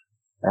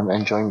 I'm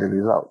enjoying the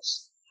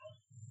results.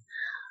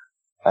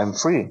 I'm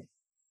free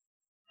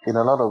in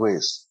a lot of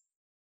ways,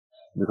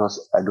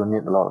 because I don't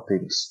need a lot of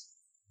things.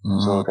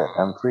 So that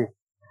I'm free.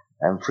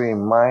 I'm free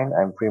in mind,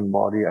 I'm free in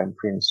body, I'm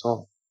free in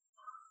soul.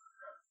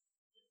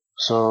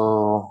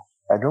 So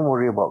I don't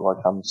worry about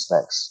what comes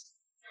next.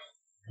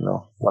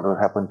 What will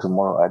happen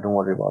tomorrow, I don't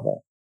worry about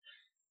that.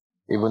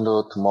 Even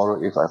though tomorrow,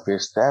 if I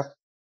face death,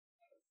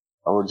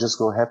 I will just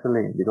go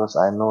happily, because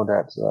I know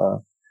that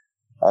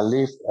I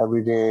live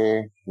every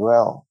day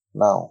well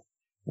now.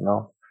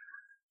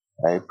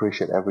 I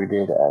appreciate every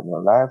day that I'm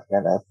alive,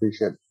 and I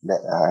appreciate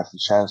that I have a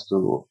chance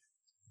to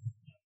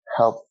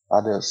help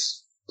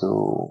others,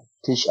 to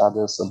teach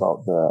others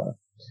about the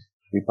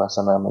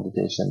Vipassana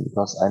meditation,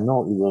 because I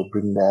know it will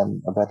bring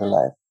them a better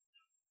life.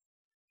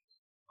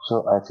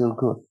 So I feel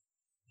good.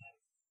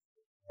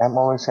 I'm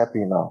always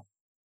happy now.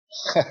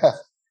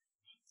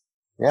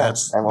 Yeah,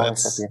 I'm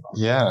always happy now.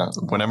 Yeah,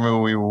 whenever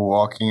we were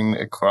walking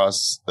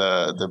across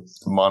the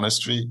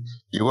monastery,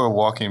 you were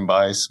walking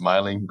by,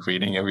 smiling,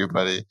 greeting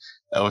everybody.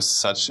 That was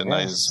such a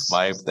nice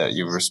vibe that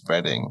you were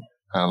spreading.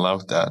 I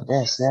love that.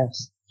 Yes.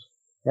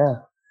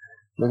 Yeah.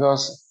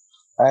 Because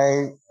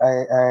I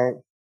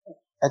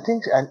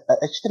think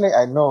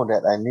I know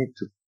that I need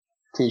to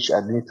teach,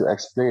 I need to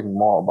explain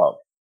more about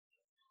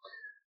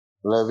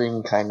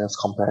loving, kindness,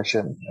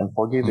 compassion, and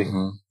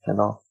forgiving,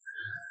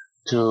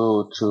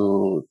 to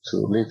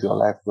live your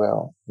life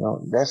well.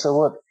 There's a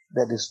word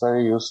that is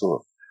very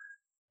useful.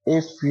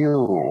 If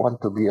you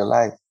want to be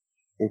alive,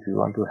 if you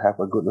want to have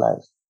a good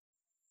life,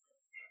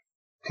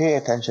 pay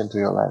attention to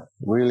your life.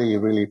 Really,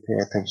 really pay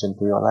attention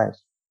to your life.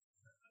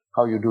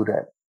 How you do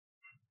that?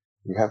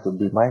 You have to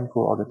be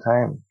mindful all the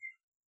time.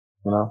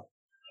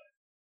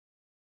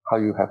 How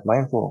you have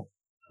mindful?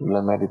 You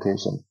learn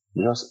meditation.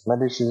 Because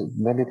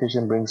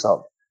meditation brings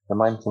out the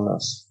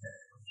mindfulness.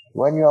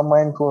 When you are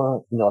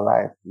mindful in your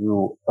life,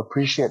 you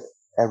appreciate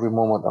every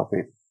moment of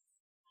it.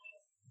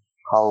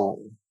 How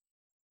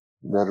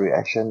the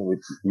reaction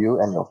with you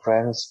and your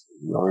friends,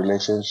 your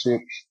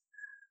relationships,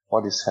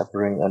 what is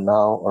happening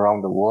now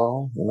around the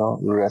world,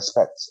 you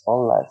respect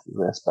all life,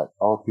 you respect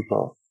all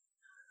people.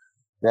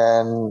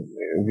 Then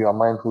if you are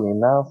mindful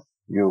enough,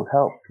 you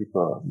help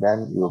people,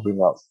 then you bring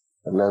out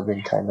the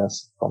loving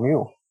kindness from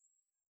you,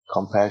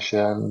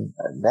 compassion.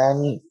 And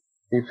then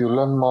if you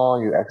learn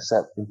more, you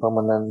accept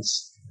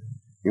impermanence,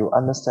 you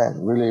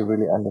understand, really,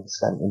 really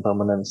understand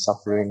impermanent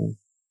suffering,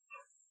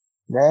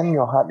 then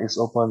your heart is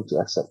open to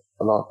accept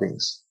a lot of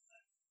things.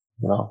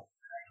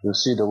 You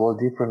see the world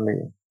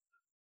differently.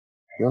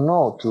 You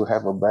know to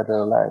have a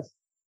better life,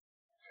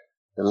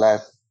 the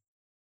life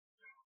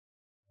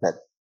that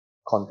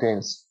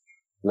contains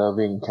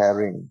loving,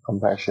 caring,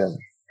 compassion,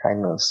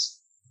 kindness,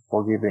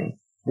 forgiving.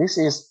 This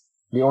is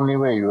the only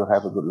way you will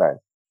have a good life.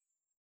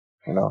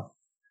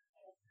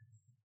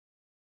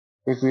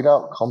 If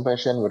without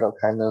compassion, without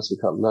kindness,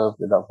 without love,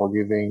 without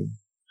forgiving,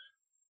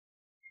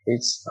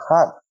 it's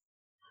hard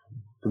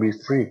to be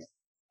free.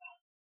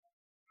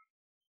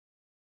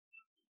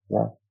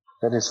 Yeah,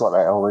 that is what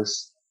I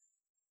always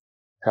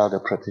tell the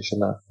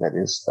practitioner that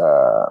is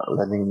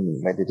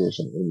learning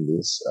meditation in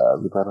this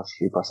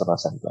Vipassana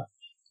center.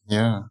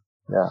 Yeah.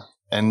 Yeah.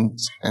 And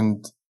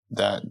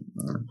that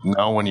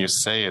now when you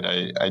say it,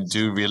 I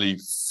do really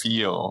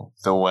feel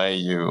the way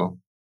you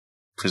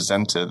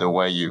present it, the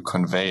way you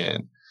convey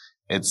it.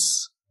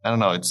 I don't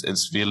know,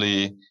 it's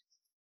really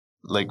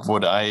like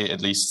what I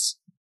at least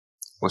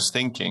was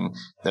thinking,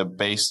 that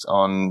based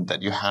on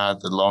that you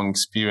had the long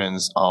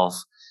experience of,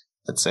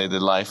 let's say, the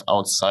life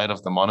outside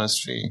of the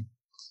monastery,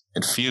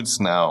 it feels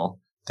now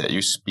that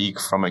you speak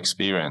from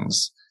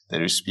experience,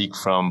 that you speak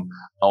from,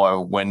 I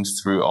went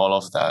through all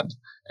of that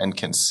and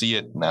can see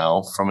it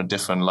now from a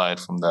different light,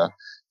 from the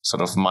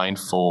sort of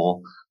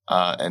mindful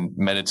and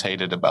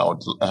meditated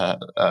about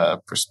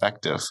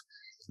perspective,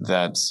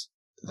 that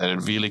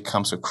it really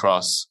comes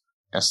across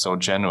as so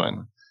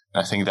genuine.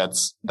 I think that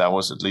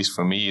was, at least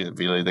for me,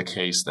 really the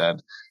case,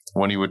 that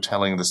when you were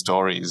telling the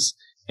stories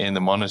in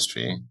the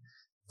monastery,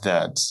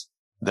 that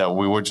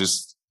we were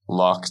just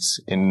locked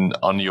in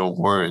on your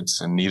words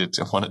and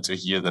wanted to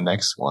hear the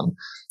next one,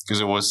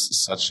 because it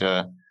was such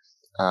a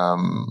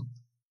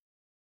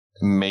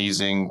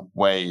amazing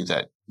way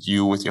that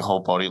you, with your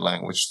whole body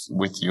language,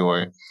 with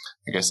your,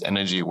 I guess,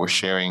 energy, were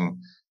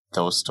sharing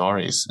those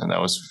stories, and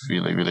that was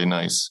really, really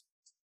nice.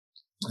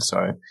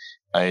 So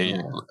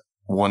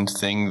one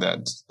thing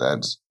that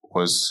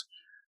was,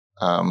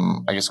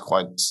 I guess,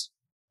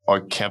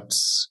 kept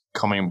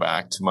coming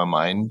back to my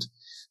mind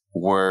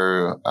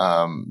were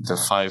the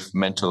 5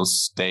 mental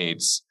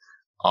states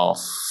of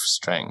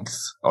strength,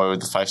 or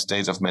the 5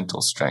 states of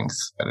mental strength,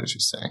 better to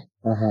say.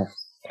 Mm-hmm.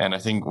 And I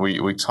think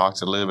we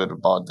talked a little bit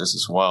about this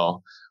as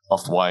well,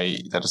 of why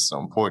that is so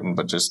important,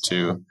 but just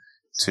to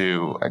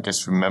I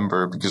guess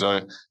remember, because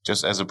I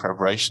just, as a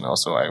preparation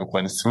also, I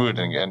went through it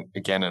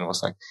again and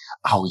was like,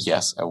 oh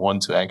yes, I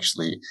want to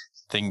actually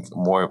think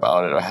more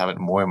about it or have it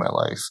more in my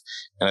life.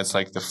 And it's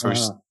like the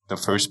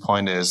first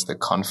point is the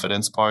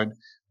confidence part,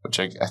 which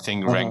I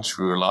think rang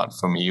true a lot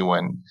for me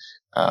when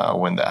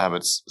the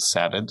habits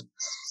started.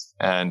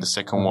 And the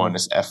second one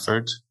is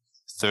effort.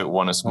 Third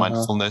one is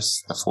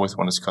mindfulness. The fourth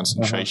one is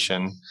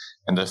concentration.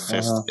 And the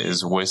fifth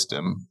is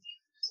wisdom.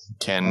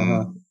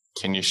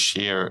 Can you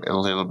share a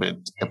little bit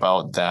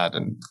about that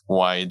and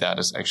why that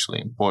is actually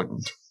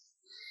important?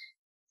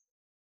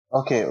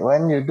 Okay,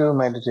 when you do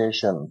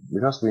meditation,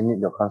 because we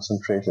need your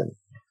concentration.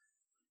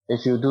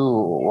 If you do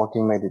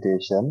walking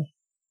meditation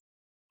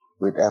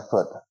with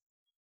effort,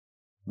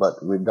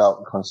 but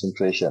without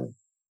concentration,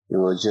 it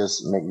will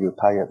just make you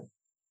tired.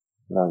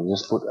 You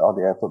just put all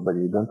the effort, but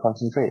you don't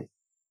concentrate.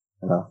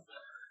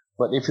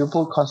 But if you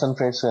put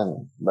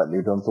concentration, but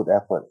you don't put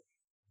effort,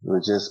 it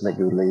will just make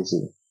you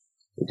lazy.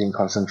 You think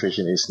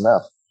concentration is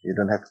enough. You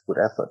don't have to put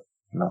effort.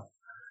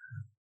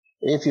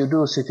 If you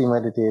do sitting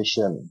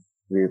meditation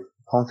with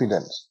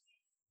confidence,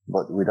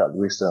 but without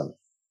wisdom,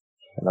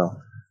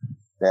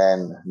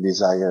 then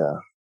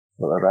desire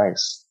will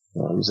arise.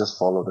 You just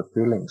follow the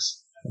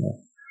feelings.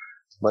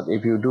 But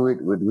if you do it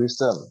with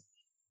wisdom,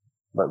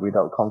 but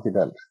without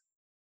confidence,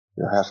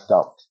 you have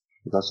doubt,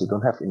 because you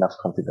don't have enough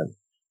confidence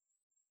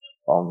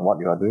on what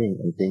you are doing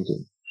and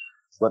thinking.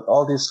 But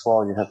all this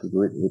while, you have to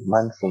do it with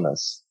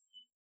mindfulness,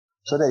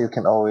 so that you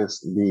can always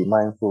be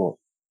mindful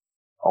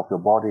of your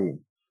body,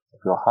 of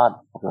your heart,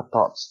 of your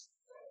thoughts,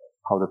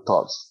 how the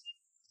thoughts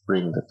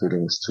bring the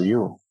feelings to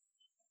you,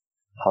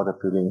 how the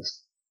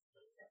feelings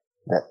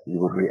that you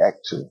would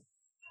react to,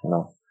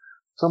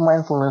 So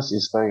mindfulness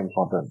is very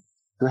important.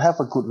 To have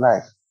a good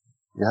life,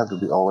 you have to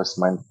be always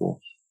mindful,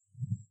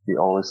 be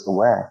always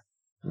aware,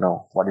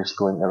 what is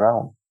going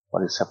around,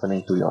 what is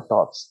happening to your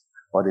thoughts,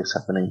 what is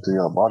happening to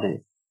your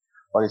body,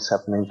 what is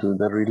happening to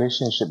the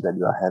relationship that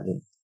you are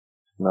having.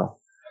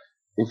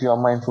 If you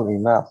are mindful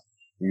enough,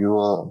 you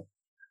will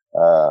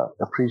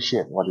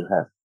appreciate what you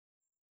have,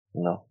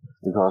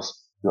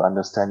 because you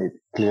understand it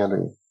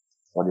clearly.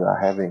 what you are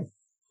having,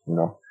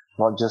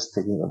 not just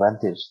taking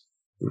advantage.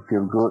 You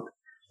feel good,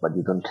 but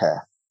you don't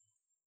care,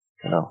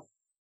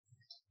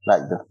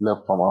 like the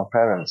love from our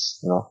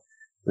parents,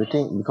 we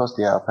think because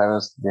they are our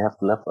parents, they have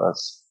to love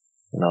us,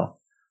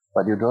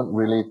 but you don't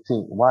really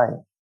think why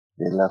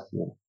they love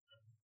you.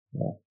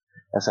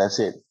 As I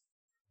said,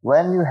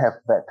 when you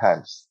have bad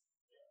times,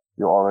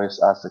 you always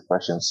ask the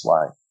questions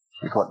why,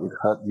 because it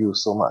hurt you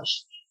so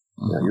much.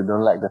 You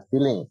don't like the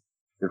feeling.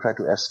 You try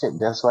to escape.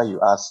 That's why you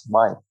ask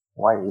why.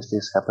 Why is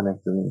this happening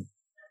to me?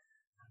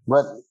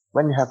 But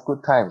when you have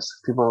good times,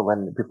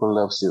 when people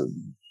loves you,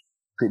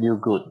 treat you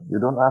good, you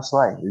don't ask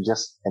why. You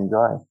just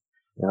enjoy.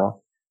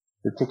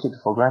 You take it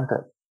for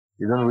granted.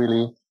 You don't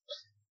really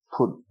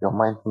put your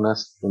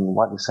mindfulness in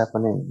what is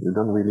happening. You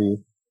don't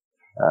really,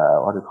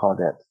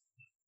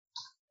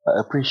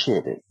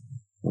 appreciate it.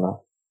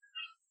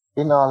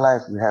 In our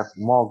life, we have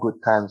more good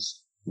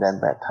times than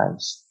bad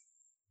times,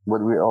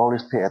 but we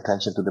always pay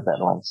attention to the bad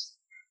ones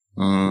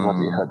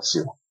because it hurts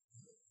you.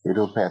 You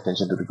don't pay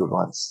attention to the good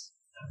ones.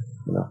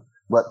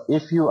 But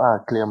if you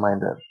are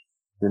clear-minded,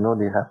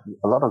 you have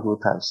a lot of good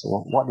times.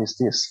 So what is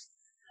this?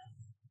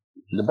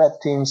 The bad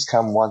things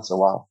come once a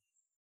while.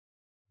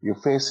 You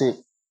face it,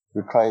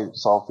 you try to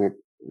solve it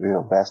with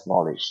your best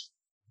knowledge.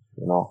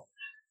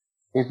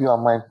 If you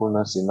are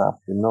mindfulness enough,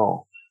 you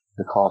know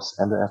the cause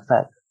and the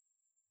effect.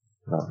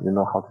 You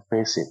know how to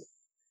face it.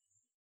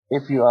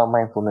 If you are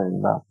mindful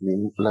enough,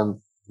 you learn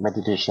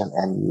meditation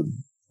and you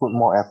put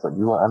more effort,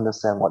 you will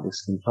understand what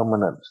is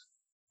impermanent,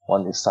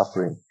 what is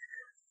suffering.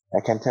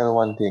 I can tell you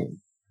one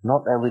thing,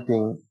 not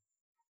everything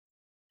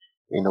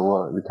in the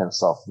world we can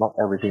solve, not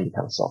everything we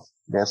can solve.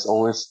 There's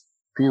always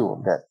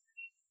few that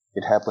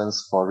it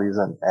happens for a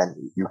reason and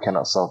you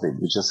cannot solve it.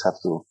 You just have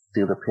to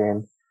feel the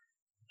pain,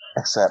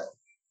 accept,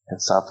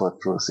 and suffer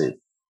through it.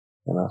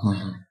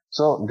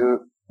 So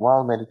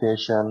while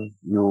meditation,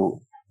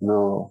 you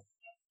will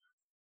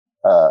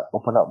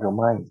open up your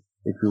mind.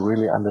 If you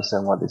really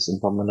understand what is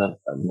impermanent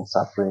and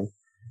suffering,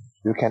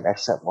 you can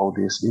accept all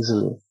this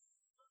easily.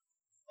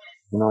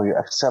 You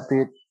accept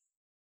it,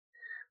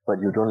 but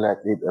you don't let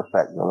it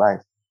affect your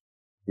life.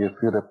 You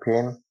feel the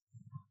pain,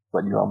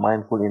 but you are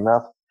mindful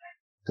enough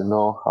to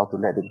know how to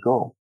let it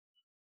go.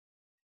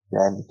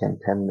 Then you can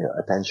turn your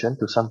attention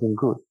to something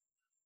good.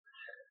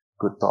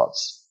 Good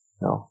thoughts,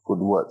 good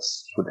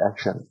words, good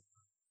action.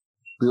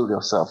 Build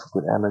yourself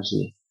with good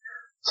energy.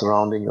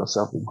 Surrounding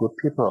yourself with good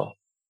people.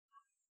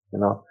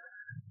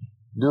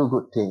 Do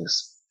good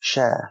things.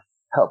 Share.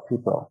 Help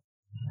people.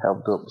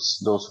 Help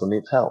those who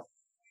need help.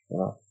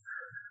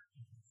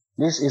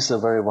 This is a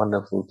very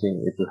wonderful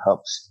thing if it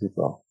helps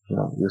people.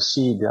 You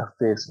see their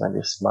face when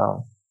they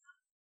smile.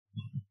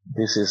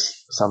 This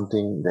is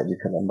something that you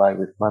can buy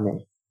with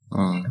money.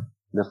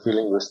 The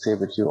feeling will stay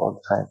with you all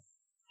the time.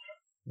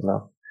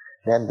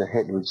 Then the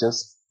hate will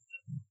just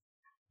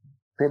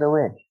fade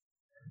away.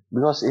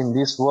 Because in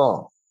this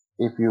world,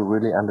 if you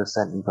really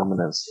understand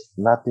impermanence,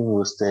 nothing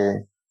will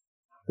stay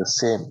the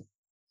same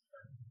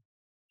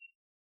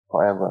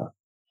forever.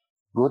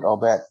 Good or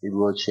bad, it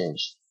will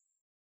change.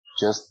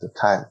 Just the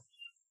time.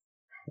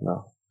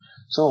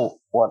 So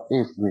what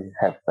if we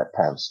have bad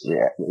times?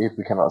 If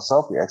we cannot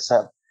solve, we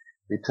accept,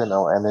 we turn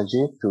our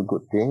energy to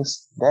good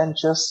things. Then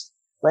just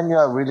when you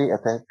are really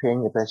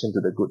paying attention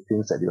to the good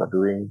things that you are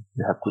doing,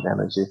 you have good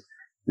energy,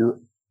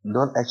 you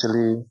don't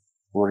actually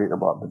worry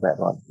about the bad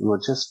one. It will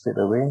just fade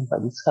away by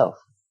itself.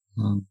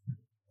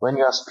 When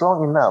you are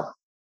strong enough,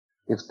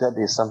 if that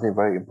is something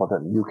very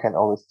important, you can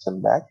always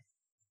turn back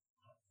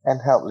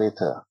and help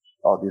later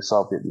or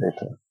dissolve it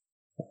later.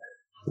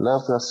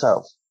 Love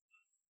yourself.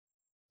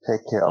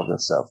 Take care of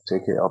yourself.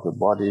 Take care of your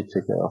body.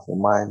 Take care of your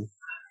mind.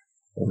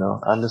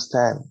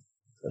 Understand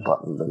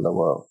about the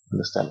world.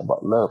 Understand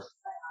about love,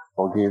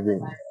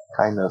 forgiving,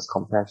 kindness,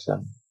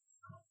 compassion.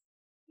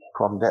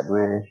 From that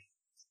way,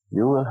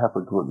 you will have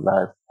a good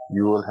life.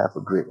 You will have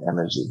a great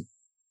energy.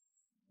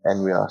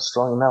 And we are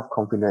strong enough,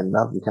 confident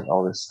enough, we can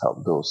always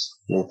help those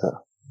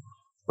later.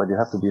 But you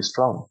have to be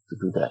strong to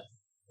do that.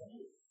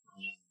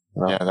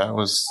 Yeah, that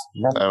was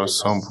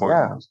so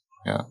important.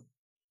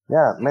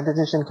 Yeah,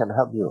 meditation can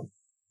help you.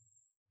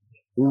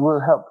 It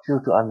will help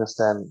you to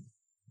understand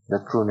the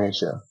true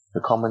nature, the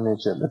common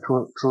nature, the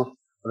true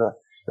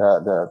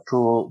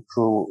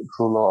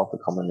law of the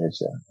common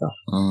nature.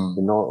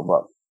 You know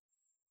about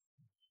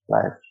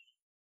life,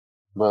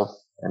 birth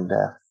and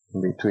death,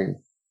 in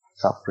between,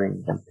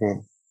 suffering and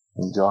pain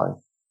and joy.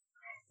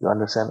 You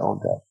understand all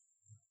that.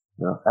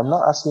 I'm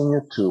not asking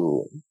you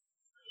to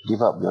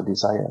give up your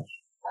desire,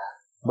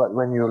 but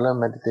when you learn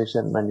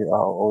meditation, when you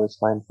are always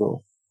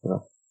mindful,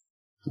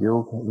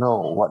 you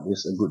know what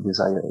is a good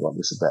desire, what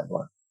is a bad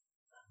one.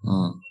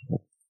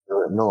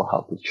 You know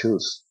how to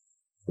choose.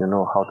 You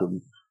know how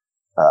to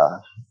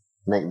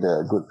make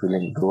the good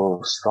feeling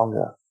grow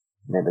stronger,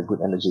 make the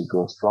good energy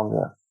grow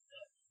stronger.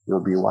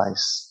 You'll be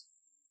wise.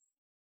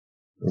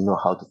 You know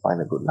how to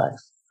find a good life,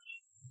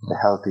 a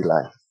healthy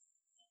life.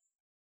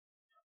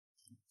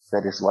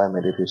 That is why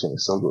meditation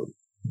is so good.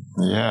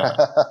 Yeah.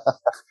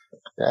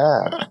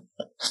 Yeah.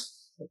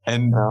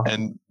 And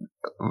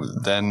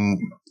then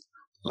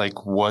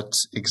like what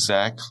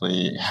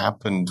exactly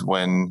happened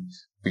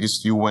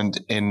because you went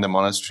in the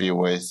monastery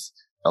with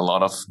a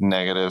lot of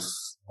negative,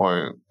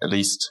 or at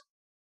least,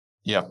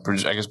 I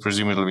guess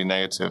presumably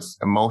negative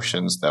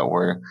emotions that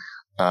were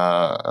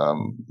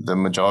the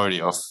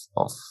majority of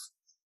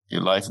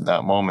your life at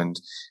that moment.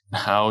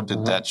 How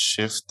did that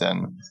shift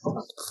then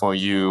for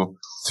you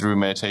through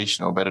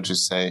meditation, or better to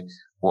say,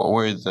 what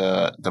were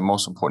the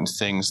most important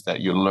things that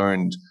you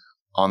learned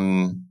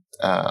on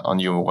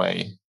your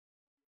way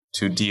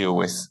to deal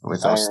with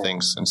those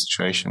things and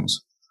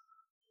situations?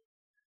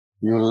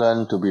 You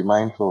learn to be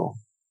mindful.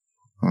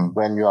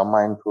 When you are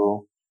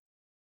mindful,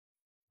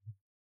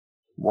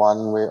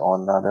 one way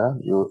or another,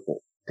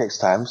 it takes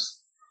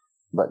times,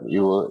 but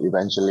you will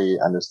eventually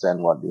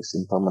understand what is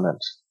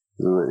impermanent.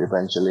 You will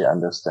eventually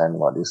understand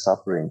what is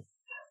suffering.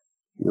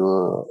 You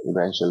will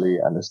eventually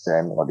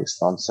understand what is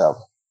non-self.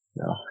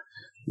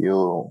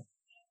 You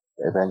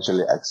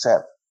eventually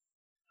accept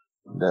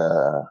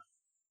the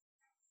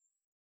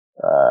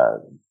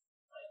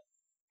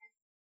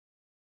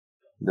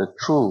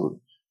true,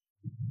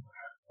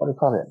 what do you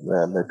call it?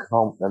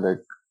 The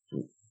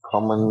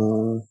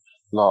common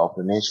law of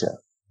the nature.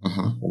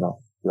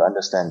 You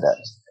understand that.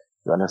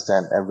 You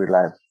understand every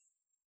life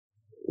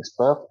is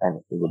birth and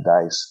it will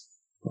die.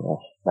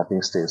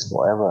 Nothing stays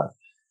forever.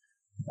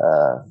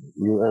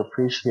 You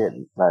appreciate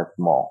life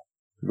more.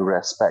 You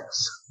respect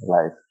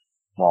life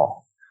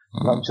more.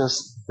 Not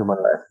just human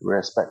life. You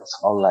respect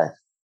all life.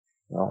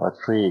 A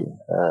tree,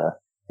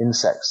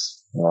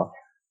 insects. You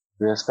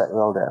respect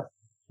all that.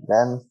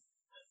 Then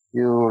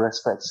you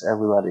respect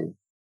everybody.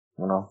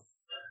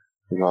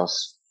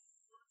 Because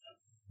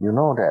you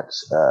know that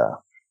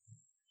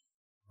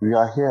we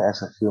are here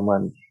as a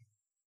human.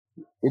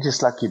 It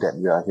is lucky that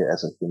we are here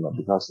as a human,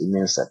 because it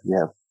means that we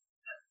have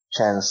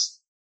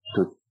chance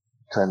to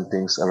turn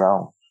things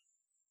around,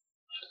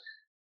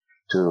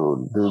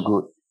 to do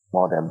good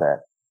more than bad,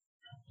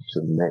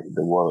 to make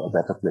the world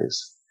a better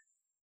place,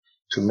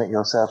 to make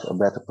yourself a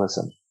better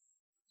person.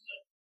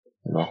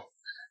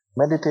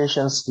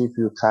 Meditations give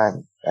you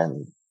time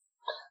and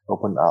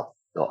open up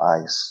your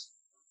eyes,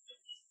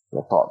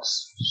 your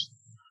thoughts,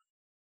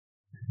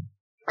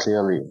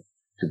 clearly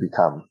to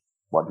become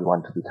what you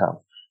want to become.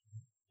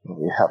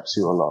 It helps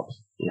you a lot.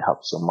 It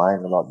helps your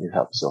mind a lot. It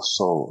helps your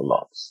soul a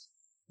lot.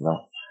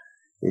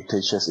 It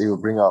teaches, it will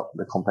bring out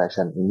the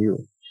compassion in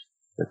you,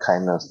 the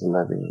kindness, the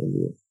loving in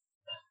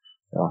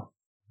you.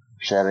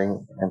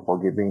 Sharing and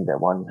forgiving, that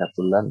one you have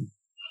to learn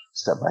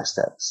step by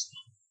step.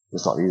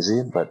 It's not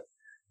easy, but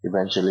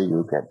eventually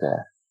you get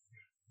there.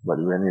 But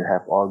when you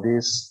have all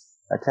this,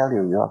 I tell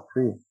you, you are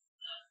free.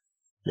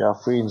 You are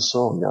free in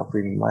soul. You are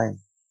free in mind.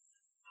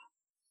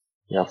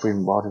 You are free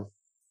in body.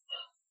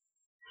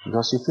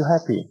 Because you feel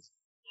happy.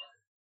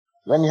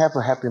 When you have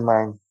a happy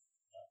mind,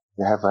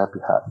 you have a happy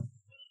heart.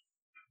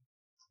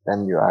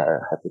 Then you are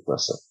a happy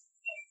person.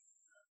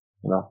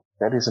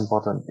 That is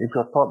important. If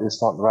your thought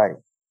is not right,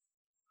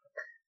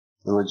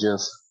 it will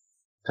just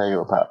tear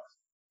you apart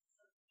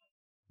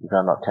if you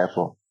are not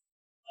careful.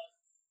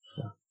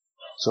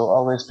 So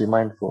always be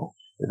mindful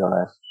with your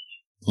life.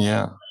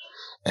 Yeah.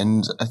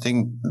 And I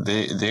think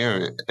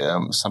there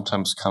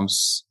sometimes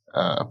comes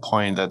a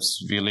point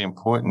that's really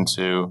important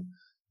to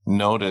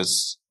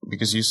notice,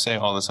 because you say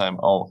all the time,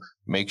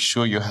 make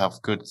sure you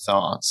have good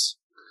thoughts.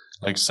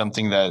 Like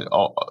something that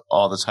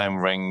all the time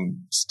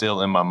rang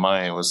still in my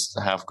mind was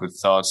have good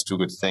thoughts, do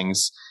good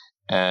things,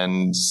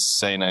 and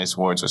say nice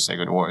words or say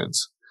good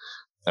words.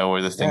 That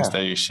were the things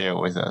that you share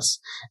with us.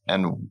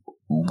 And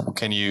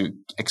can you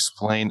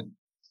explain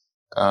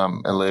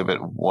a little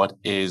bit what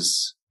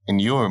is in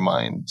your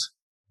mind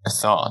a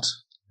thought?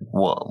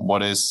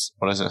 What is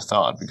a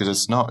thought? Because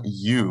it's not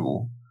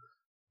you,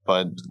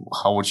 but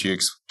how would you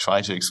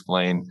try to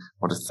explain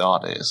what a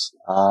thought is?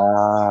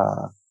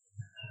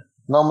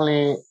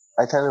 Normally,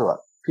 I tell you what,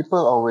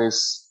 people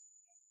always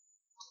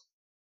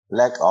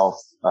lack of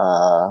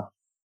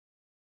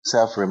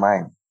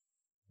self-remind.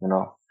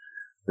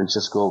 We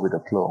just go with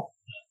the flow.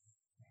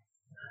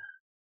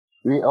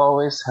 We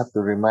always have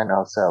to remind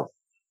ourselves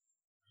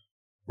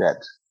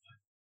that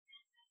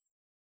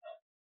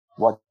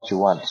what you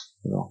want.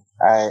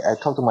 I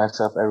talk to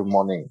myself every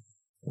morning,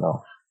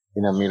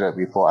 in a mirror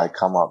before I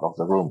come out of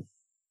the room.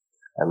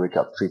 I wake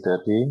up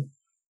 3:30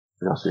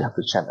 because we have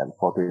to chant at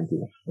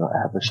 4:20. I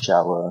have a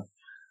shower.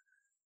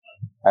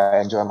 I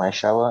enjoy my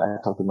shower. I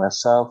talk to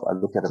myself. I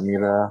look at the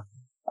mirror.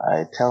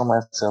 I tell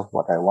myself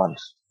what I want.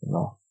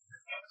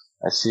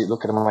 I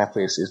look at my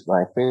face. Is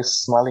my face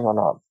smiling or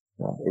not?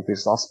 If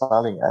it's not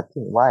smiling, I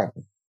think why?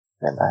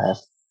 Then I have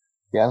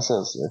the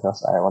answers,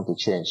 because I want to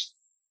change.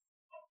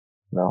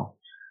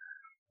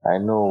 I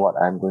know what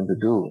I'm going to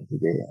do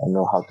today. I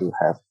know how to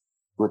have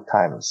good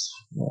times.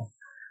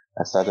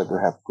 I started to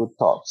have good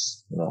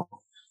thoughts.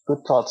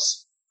 Good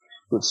thoughts,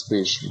 good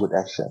speech, good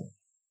action.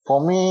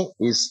 For me,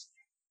 it's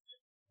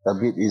a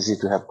bit easy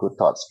to have good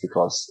thoughts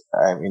because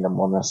I'm in a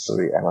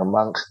monastery. I'm a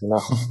monk.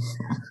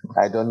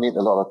 I don't need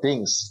a lot of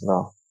things.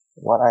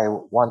 What I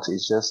want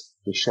is just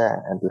to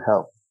share and to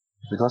help,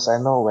 because I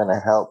know when I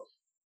help,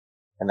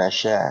 and I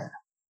share.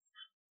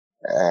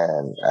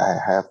 And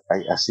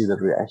I see the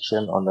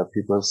reaction on the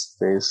people's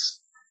face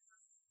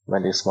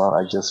when they smile.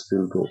 I just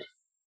feel good.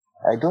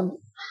 I don't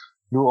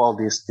do all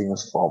these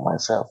things for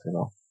myself,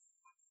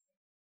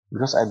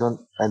 because I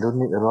don't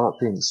need a lot of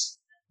things,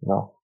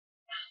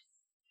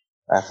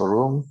 I have a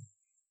room.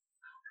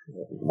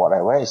 What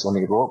I wear is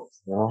only robe,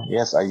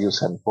 Yes, I use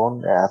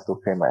handphone. I have to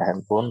pay my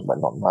handphone, but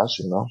not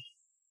much,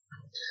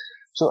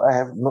 So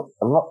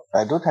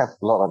I don't have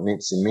a lot of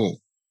needs in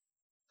me,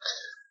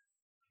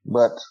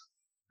 but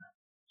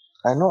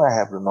I know I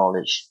have the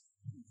knowledge,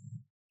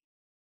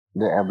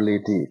 the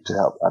ability to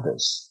help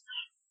others,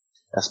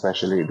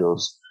 especially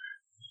those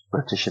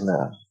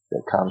practitioners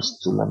that comes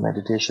to learn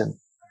meditation.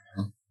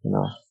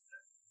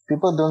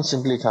 People don't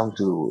simply come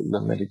to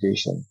learn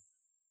meditation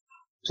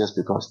just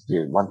because they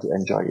want to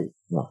enjoy it.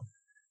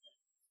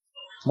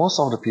 Most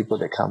of the people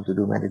that come to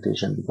do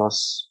meditation,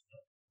 because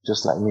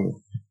just like me,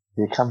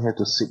 they come here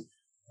to seek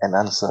an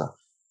answer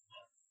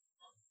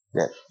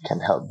that can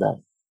help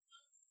them.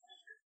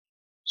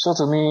 So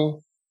to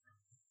me,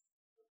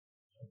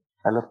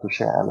 I love to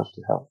share, I love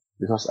to help,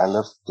 because I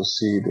love to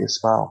see they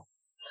smile.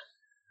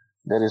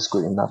 That is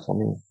good enough for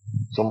me.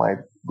 So my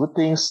good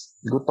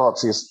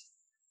thoughts is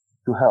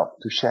to help,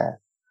 to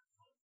share,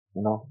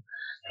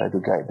 try to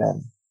guide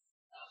them.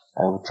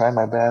 I will try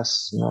my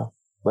best,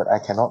 but I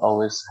cannot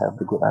always have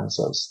the good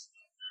answers.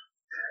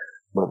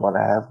 But when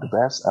I have the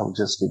best, I will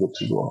just give it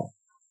to you all,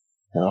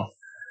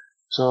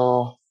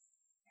 So,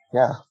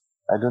 yeah,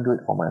 I don't do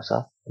it for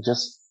myself. I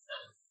just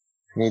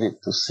need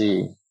it to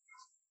see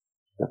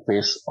the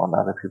face on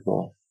other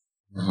people.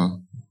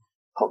 Mm-hmm.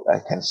 Hope I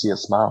can see a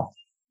smile.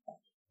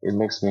 It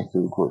makes me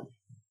feel good.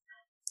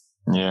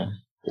 Yeah.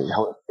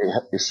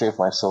 It saved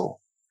my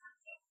soul.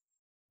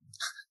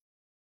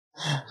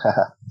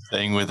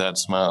 Staying with that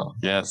smile,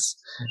 yes.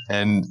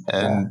 And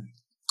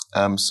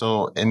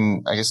so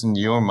I guess in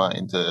your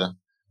mind, a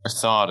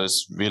thought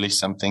is really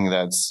something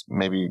that's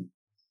maybe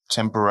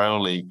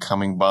temporarily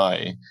coming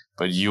by,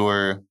 but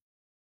you're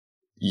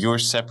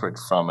separate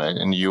from it,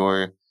 and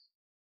you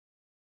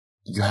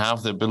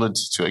have the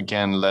ability to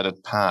again let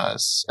it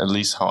pass. At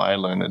least how I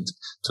learned it,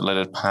 to let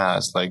it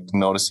pass, like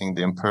noticing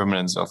the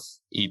impermanence of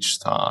each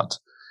thought,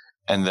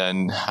 and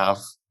then have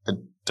a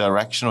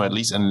direction or at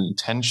least an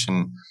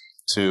intention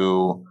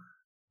to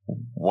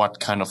what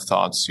kind of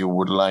thoughts you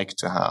would like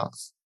to have.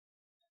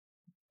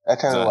 I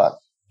tell you what.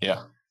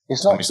 Yeah.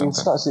 It's not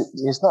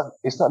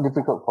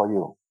difficult for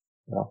you.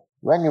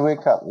 When you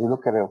wake up, you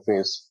look at your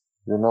face,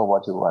 you know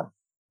what you want.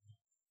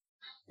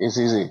 It's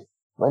easy.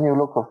 When you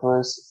look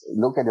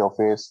at your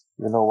face,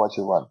 you know what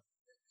you want.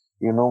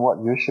 You know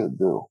what you should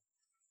do.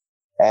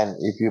 And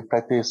if you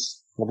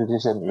practice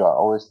meditation, you are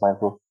always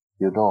mindful.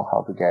 You know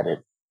how to get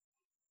it.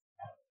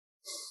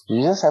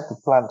 You just have to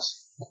plant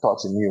the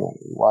thoughts in you.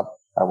 What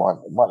I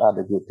want. What are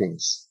the good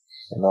things?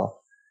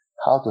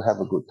 How to have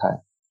a good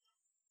time.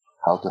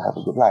 How to have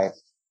a good life.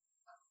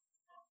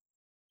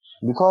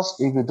 Because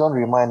if you don't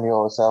remind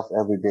yourself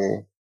every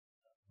day,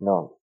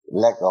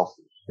 lack of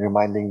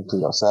reminding to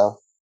yourself,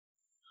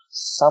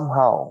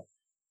 somehow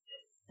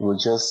it will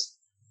just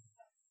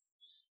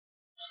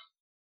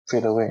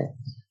fade away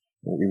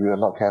if you are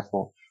not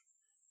careful.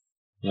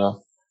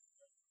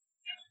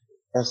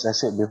 As I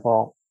said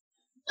before,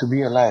 to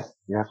be alive,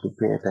 you have to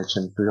pay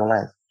attention to your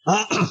life.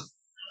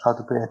 How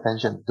to pay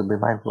attention, to be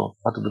mindful,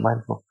 how to be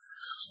mindful.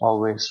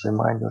 Always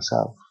remind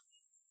yourself.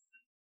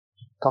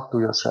 Talk to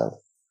yourself.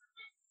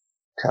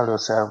 Tell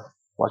yourself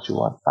what you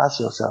want. Ask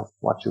yourself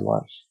what you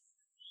want.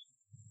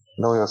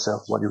 Know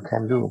yourself what you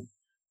can do.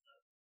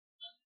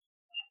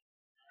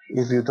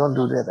 If you don't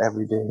do that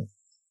every day,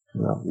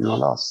 you're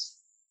lost.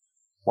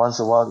 Once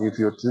in a while, if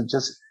you're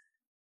just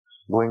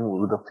going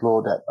with the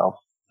flow that of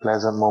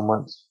pleasant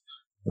moments,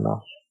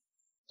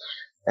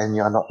 and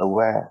you're not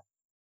aware,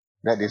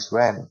 that is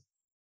when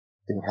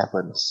thing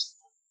happens.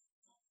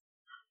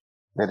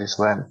 That is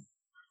when,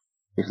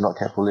 if not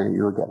carefully,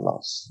 you will get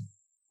lost.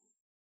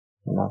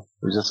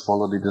 You just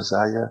follow the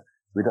desire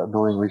without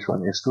knowing which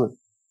one is good.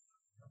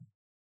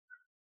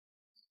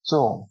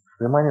 So,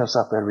 remind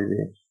yourself every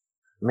day.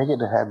 Make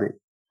it a habit.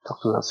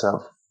 Talk to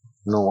yourself.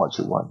 Know what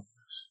you want.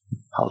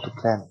 How to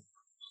plan.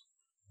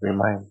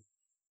 Remind.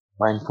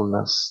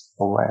 Mindfulness,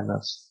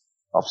 awareness,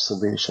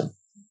 observation.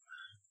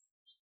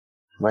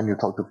 When you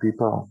talk to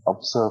people,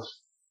 observe,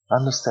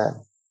 understand,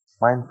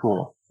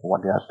 mindful of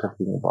what they are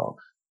talking about.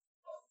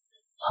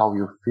 How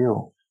you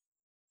feel.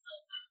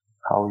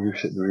 How you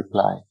should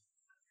reply.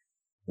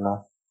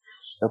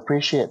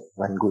 Appreciate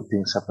when good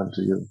things happen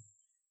to you.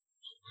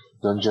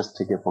 Don't just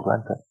take it for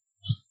granted.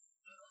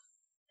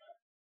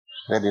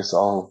 That is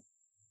all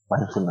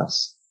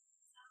mindfulness.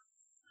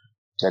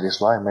 That is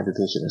why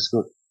meditation is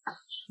good.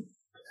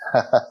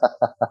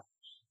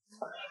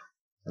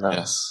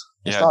 Yes.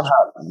 It's not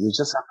hard. You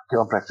just have to keep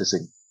on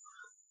practicing.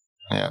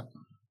 Yeah.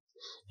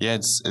 Yeah,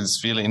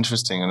 it's really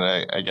interesting, and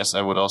I guess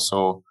I would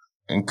also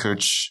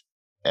encourage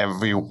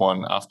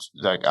everyone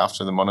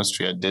after the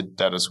monastery, I did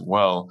that as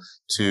well,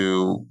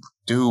 to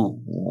do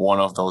one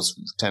of those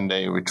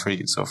 10-day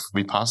retreats of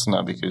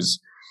Vipassana, because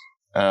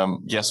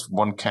yes,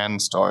 one can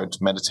start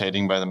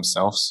meditating by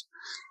themselves,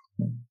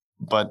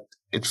 but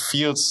it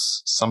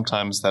feels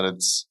sometimes that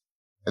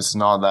it's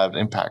not that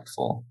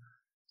impactful,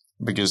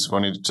 because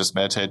when you just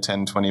meditate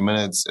 10, 20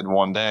 minutes in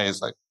one day,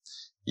 it's like,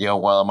 yeah,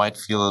 well, I might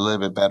feel a little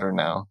bit better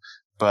now.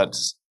 But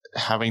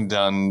having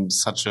done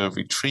such a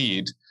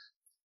retreat,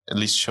 at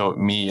least showed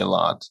me a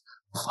lot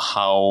of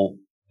how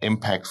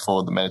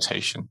impactful the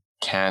meditation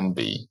can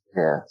be.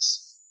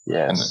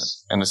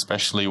 Yes. And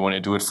especially when you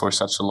do it for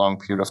such a long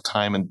period of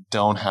time and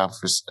don't have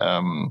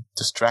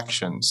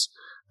distractions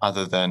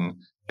other than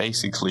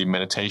basically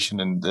meditation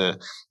and the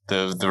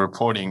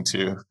reporting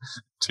to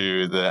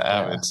the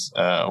abbot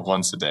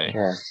once a day.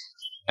 Yeah.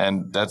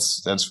 And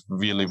that's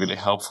really, really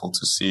helpful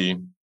to see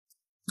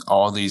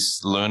all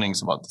these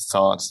learnings about the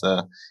thoughts,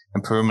 the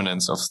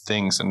impermanence of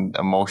things and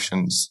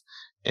emotions.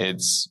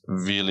 It's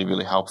really,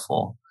 really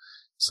helpful.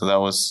 So that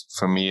was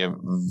for me a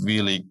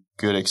really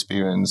good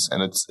experience.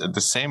 And it's at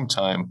the same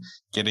time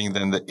getting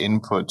then the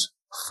input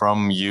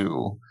from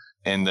you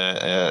in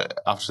the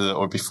after the,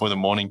 or before the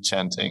morning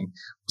chanting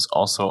was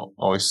also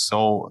always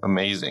so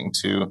amazing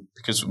too,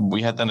 because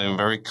we had then a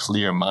very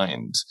clear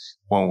mind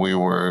when we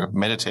were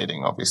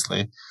meditating,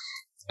 obviously.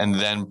 And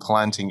then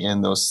planting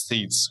in those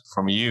seeds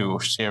from you,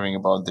 sharing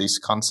about these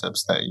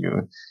concepts that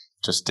you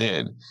just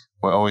did,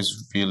 were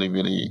always really,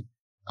 really,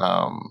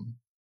 I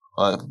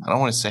don't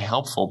want to say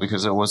helpful,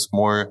 because it was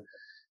more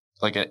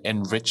like an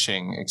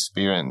enriching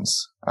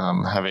experience,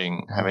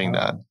 having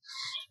that.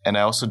 And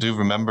I also do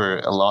remember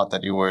a lot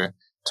that you were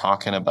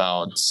talking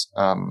about,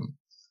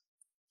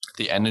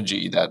 the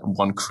energy that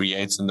one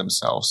creates in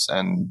themselves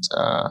and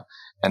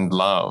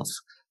love.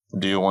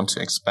 Do you want to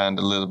expand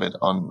a little bit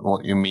on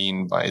what you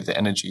mean by the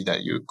energy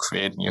that you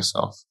create in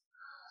yourself?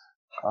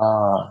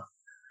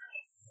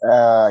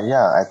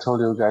 Yeah, I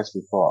told you guys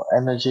before,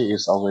 energy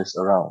is always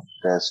around.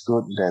 There's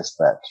good, there's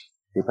bad.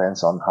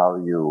 Depends on how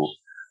you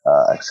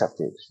accept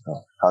it,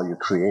 how you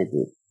create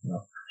it.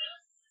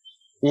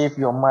 If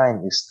your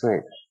mind is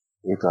straight,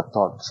 if your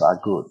thoughts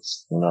are good,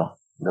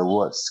 the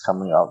words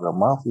coming out of your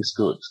mouth is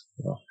good,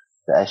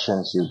 the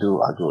actions you do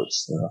are good,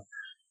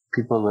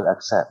 people will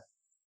accept.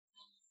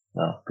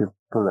 People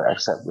will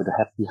accept with a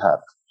happy heart,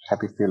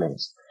 happy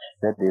feelings.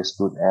 That is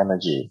good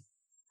energy.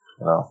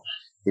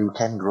 You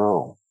can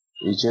grow.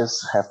 You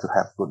just have to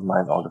have good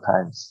mind all the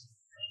times.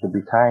 To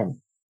be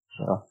kind,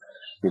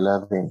 be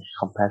loving,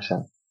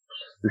 compassion.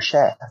 You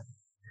share.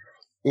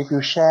 If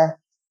you share,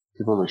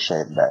 people will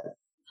share it back.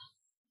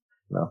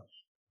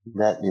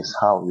 That is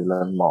how you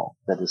learn more.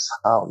 That is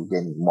how you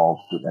gain more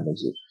good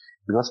energy.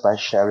 Because by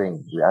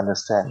sharing, we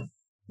understand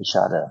each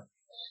other.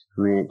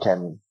 We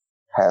can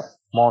have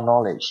more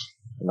knowledge.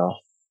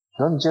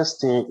 Don't just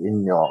stay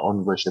in your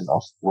own version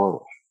of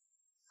world.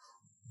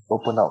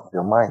 Open up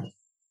your mind.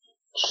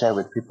 Share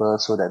with people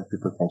so that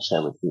people can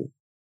share with you.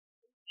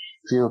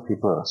 Feel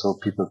people so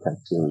people can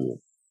feel you.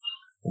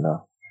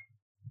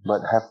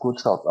 But have good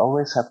thoughts.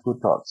 Always have good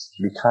thoughts.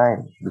 Be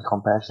kind. Be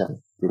compassionate.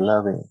 Be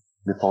loving.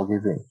 Be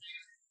forgiving.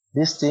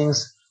 These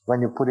things,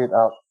 when you put it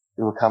out,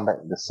 it will come back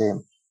the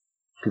same.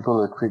 People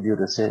will treat you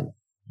the same.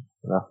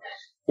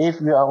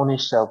 If you are only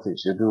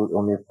selfish, you do it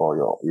only for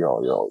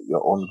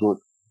your own good.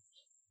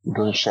 You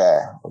don't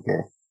share.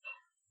 Okay.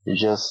 You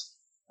just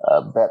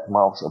bad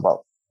mouth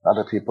about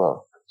other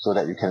people so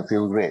that you can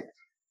feel great.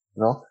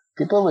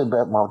 People will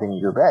bad mouthing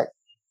you back.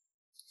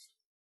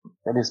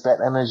 That is bad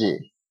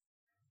energy.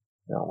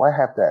 Why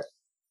have that?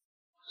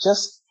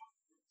 Just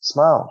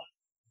smile,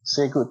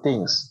 say good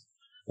things.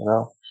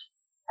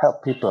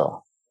 Help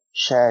people,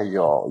 share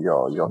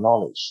your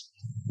knowledge.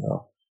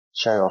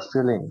 Share your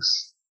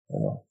feelings.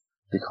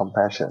 Be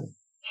compassionate,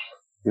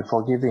 be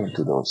forgiving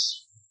to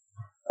those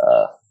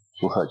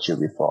who hurt you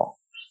before,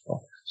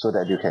 so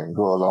that you can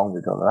go along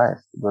with your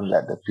life. Don't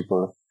let the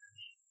people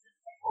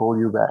hold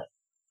you back.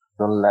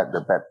 Don't let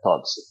the bad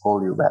thoughts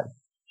hold you back.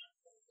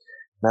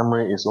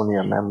 Memory is only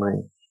a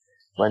memory.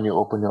 When you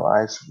open your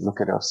eyes,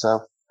 look at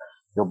yourself,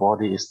 your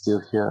body is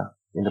still here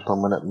in the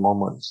permanent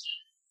moments.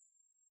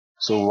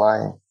 So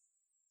why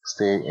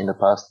stay in the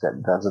past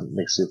that doesn't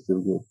make you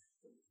feel good?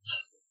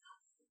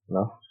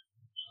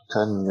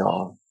 Turn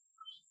your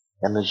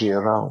energy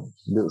around.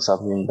 Build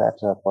something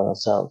better for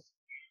yourself.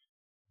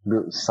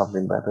 Build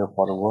something better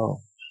for the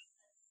world.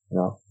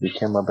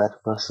 Become a better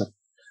person.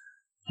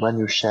 When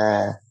you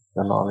share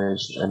your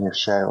knowledge and you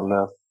share your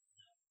love,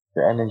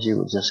 the energy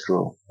will just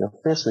grow. Your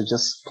face will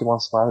just keep on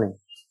smiling.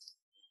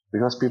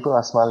 Because people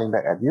are smiling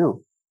back at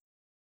you.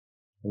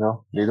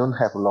 They don't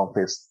have a long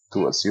face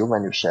towards you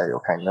when you share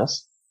your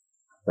kindness.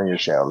 When you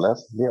share your love,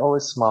 they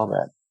always smile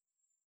back.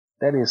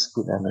 That is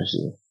good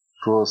energy.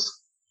 Grows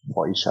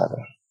for each other.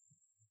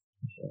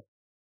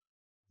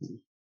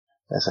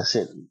 As I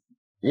said,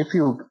 if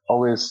you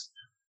always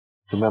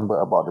remember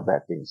about the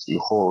bad things, you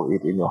hold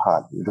it in your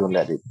heart, you don't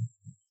let it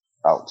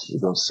out, you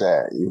don't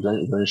share, you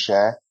don't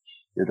share,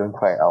 you don't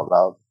cry out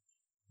loud,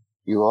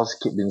 you also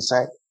keep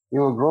inside, it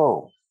will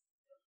grow,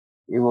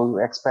 it will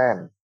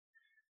expand.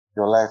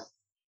 Your life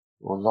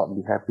will not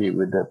be happy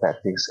with the bad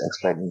things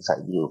expand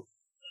inside you,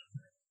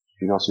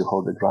 because you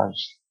hold the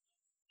grudge.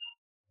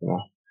 You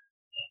know,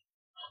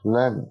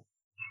 learn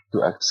to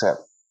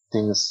accept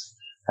things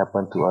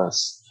happen to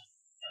us.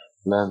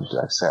 Learn to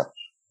accept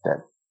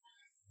that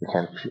we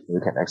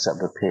can accept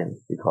the pain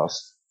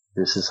because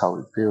this is how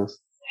it feels,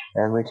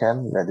 and we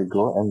can let it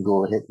go and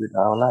go ahead with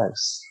our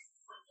lives.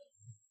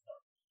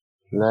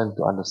 Learn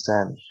to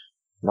understand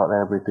not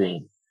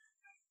everything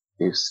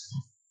is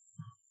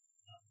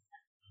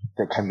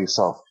that can be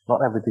solved.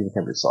 Not everything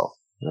can be solved.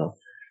 You know,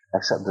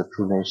 accept the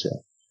true nature,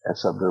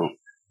 accept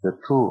the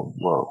true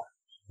world.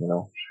 You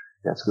know,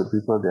 there's good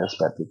people, there's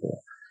bad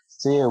people.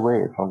 Stay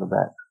away from the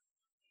bad.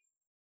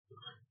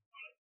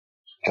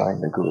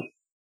 Join the good.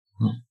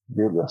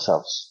 Build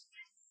yourselves.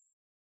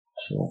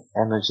 You know,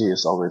 energy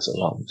is always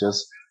around.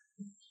 Just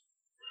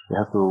you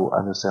have to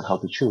understand how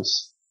to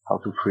choose, how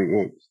to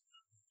create.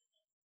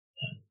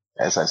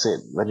 As I said,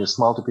 when you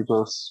smile to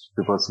people,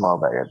 people smile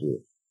back at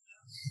you.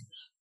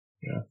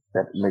 Yeah,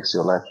 that makes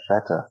your life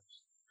better,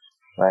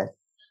 right?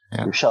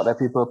 Yeah. You shout at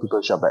people,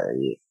 people shout back at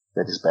you.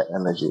 That is bad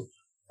energy.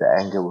 The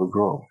anger will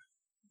grow.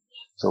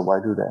 So why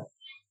do that?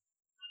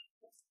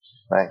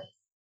 Right?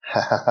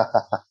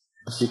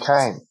 Be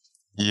kind.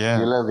 Yeah.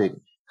 Be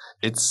loving.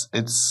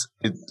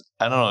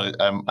 I don't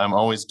know. I'm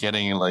always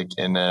getting like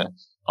in a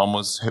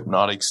almost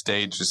hypnotic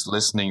state just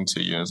listening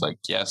to you. It's like,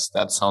 yes,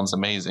 that sounds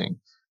amazing.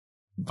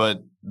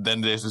 But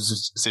then there's a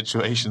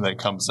situation that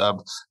comes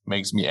up,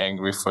 makes me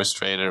angry,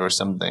 frustrated or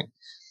something.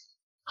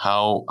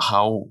 How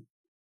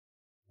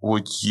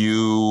would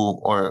you,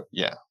 or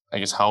yeah, I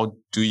guess, how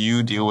do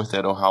you deal with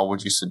it, or how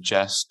would you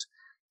suggest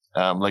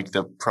like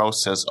the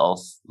process of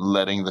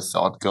letting the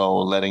thought go,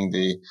 letting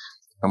the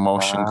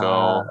emotion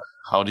go?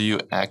 How do you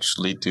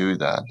actually do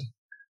that?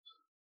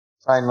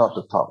 Try not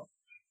to talk.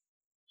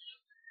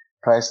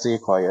 Try stay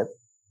quiet,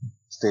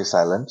 stay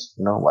silent.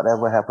 You know,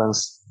 whatever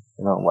happens,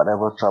 you know,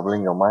 whatever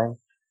troubling your mind,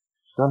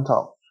 don't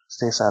talk.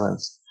 Stay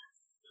silent.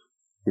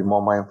 Be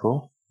more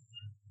mindful,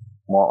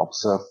 more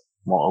observe,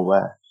 more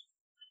aware.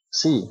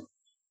 See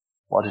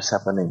what is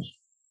happening.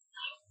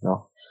 You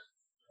know,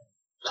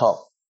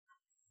 talk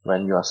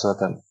when you are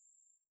certain.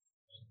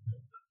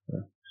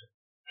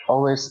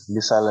 Always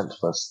be silent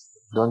first.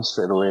 Don't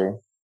straight away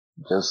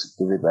just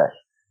give it back.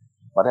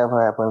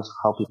 Whatever happens,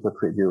 how people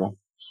treat you,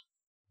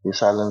 be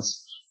silent.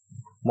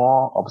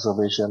 More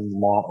observation,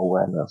 more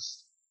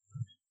awareness.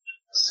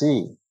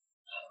 See,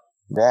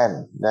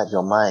 then let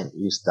your mind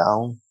ease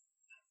down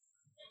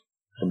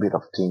a bit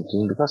of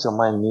thinking, because your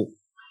mind needs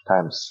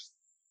times,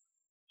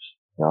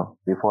 you know,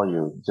 before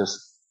you just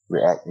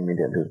react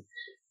immediately.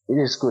 It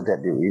is good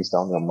that you ease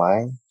down your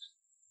mind.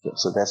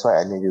 So that's why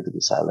I need you to be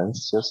silent.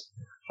 Just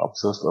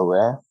observe,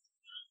 aware.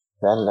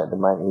 Then let the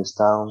mind ease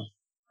down.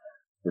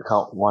 You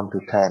count 1 to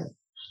 10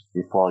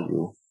 before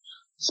you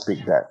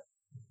speak that.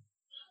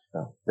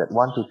 That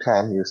 1 to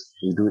 10, you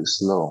do it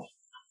slow.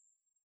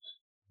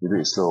 You do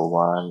it slow.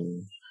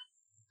 1,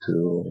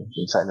 2,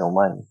 inside your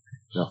mind.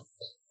 You know,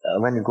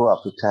 when you go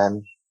up to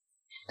 10,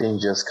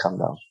 things just come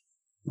down.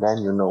 Then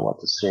you know what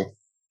to say.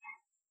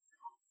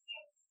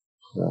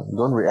 You know,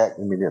 don't react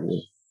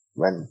immediately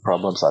when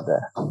problems are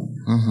there.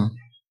 Mm-hmm.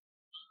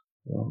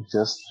 You know,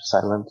 just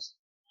silence.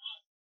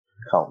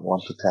 Count 1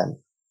 to 10.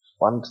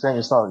 1 to 10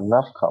 is not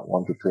enough. Count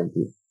 1 to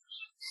 20.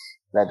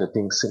 Let the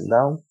things sink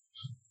down.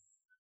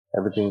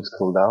 Everything's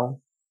cool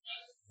down.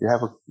 You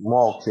have a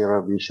more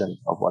clearer vision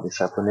of what is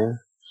happening.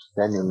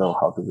 Then you know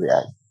how to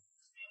react.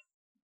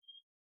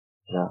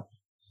 Yeah.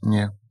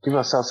 Yeah. Give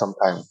yourself some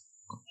time.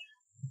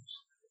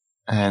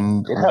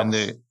 And it helps.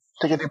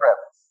 Take a deep breath.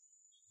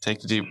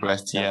 Take a deep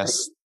breath.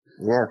 Yes.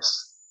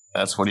 Yes.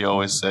 That's what he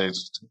always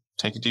says.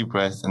 Take a deep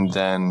breath and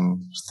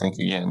then think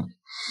again.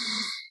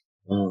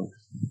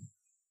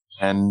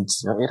 And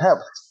it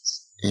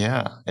helps.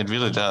 Yeah, it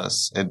really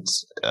does.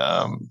 It's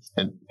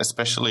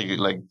especially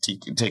like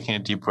taking a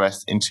deep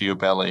breath into your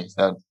belly,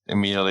 that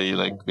immediately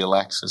like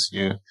relaxes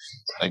you.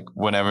 Like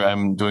whenever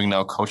I'm doing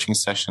now coaching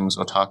sessions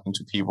or talking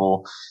to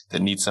people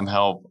that need some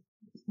help,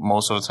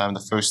 most of the time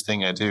the first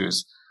thing I do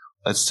is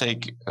let's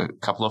take a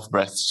couple of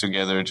breaths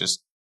together,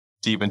 just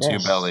deep into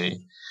your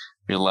belly,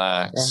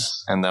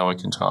 relax, and then we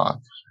can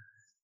talk.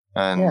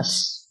 And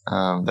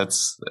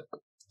that's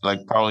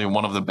like probably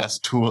one of the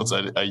best tools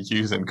I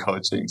use in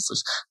coaching. So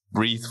just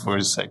breathe for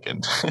a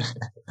second.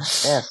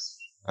 Yes.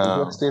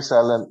 Just stay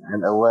silent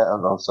and aware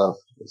of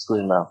ourselves. It's good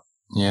enough.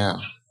 Yeah.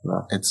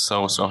 It's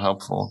so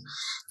helpful.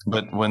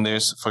 But when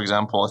there's, for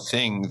example, a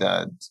thing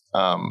that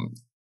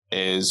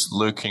is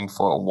lurking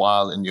for a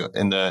while in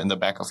the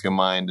back of your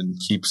mind and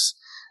keeps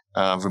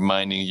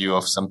reminding you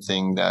of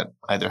something that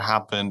either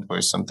happened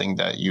or something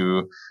that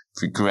you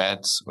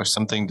regret or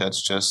something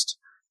that's just,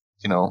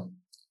 you know,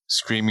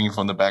 screaming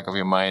from the back of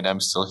your mind, I'm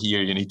still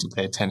here, you need to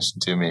pay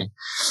attention to me.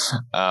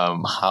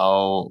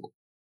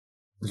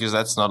 Because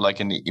that's not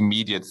like an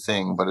immediate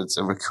thing, but it's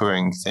a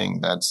recurring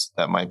thing that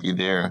might be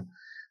there.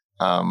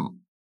 How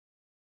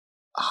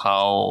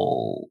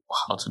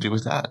to deal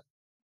with that?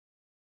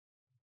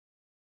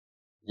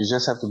 You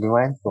just have to be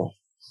mindful,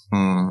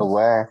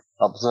 aware,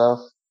 observe.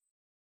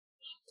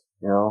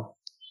 You know,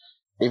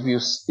 if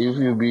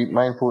you be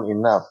mindful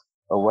enough,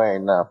 aware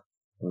enough,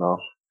 you know,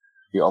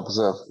 you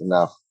observe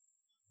enough,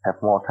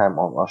 have more time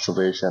on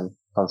observation,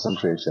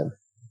 concentration,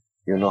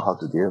 you know how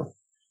to deal.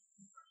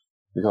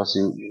 Because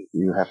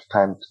you have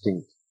time to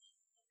think.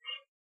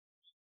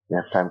 You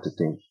have time to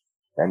think.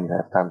 And you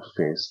have time to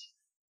face.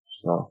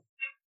 You know.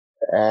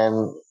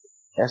 And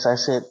as I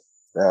said,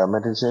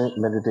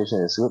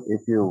 meditation is good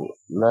if you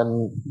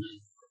learn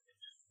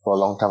for a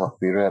long time of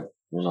period.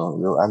 You know,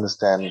 you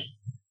understand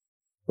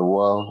the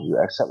world, you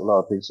accept a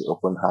lot of things with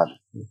open heart.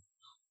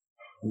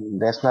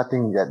 There's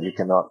nothing that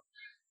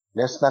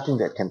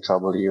can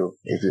trouble you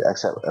if you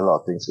accept a lot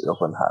of things with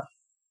open heart.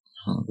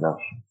 You know,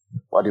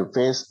 what you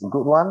face,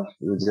 good one,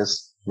 you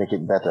just make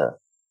it better.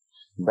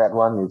 Bad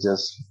one, you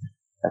just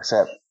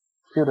accept,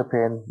 feel the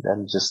pain,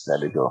 then just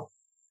let it go.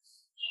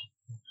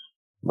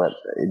 But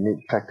it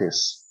needs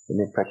practice. You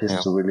need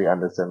practice to really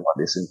understand what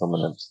is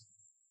impermanence,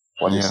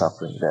 what is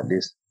suffering. That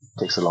this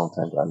takes a long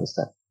time to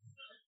understand.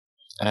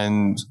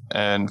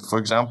 And for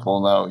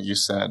example, now you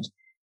said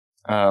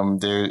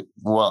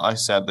I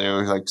said there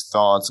were like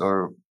thoughts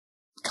or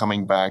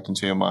coming back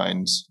into your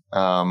mind,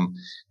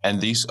 and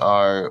these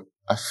are,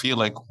 I feel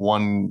like,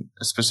 one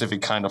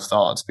specific kind of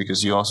thoughts,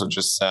 because you also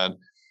just said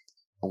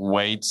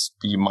wait,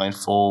 be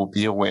mindful,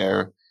 be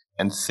aware,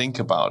 and think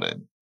about it.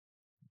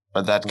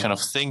 But that kind of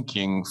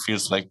thinking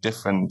feels like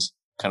different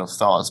kind of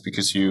thoughts,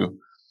 because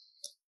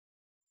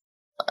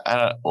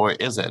or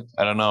is it?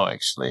 I don't know,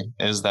 actually.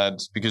 Is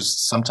that because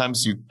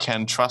sometimes you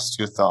can trust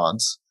your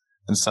thoughts,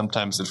 and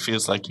sometimes it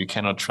feels like you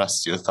cannot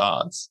trust your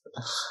thoughts?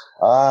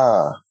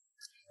 I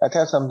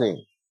tell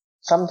something.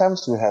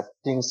 Sometimes we have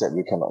things that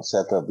we cannot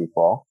settle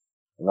before,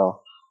 you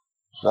know,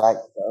 like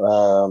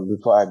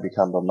before I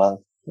become a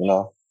monk, you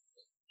know.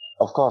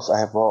 Of course, I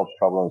have a lot of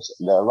problems.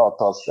 There are a lot of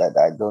thoughts that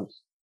I don't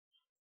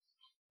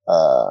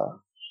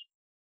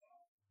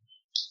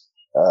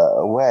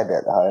aware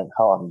that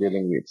how I'm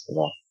dealing with, you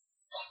know.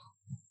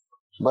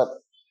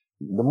 But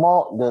the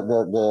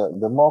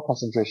more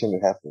concentration you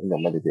have in your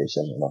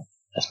meditation, you know,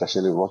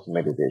 especially walking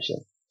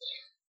meditation,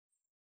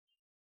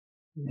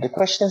 the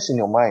questions in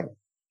your mind,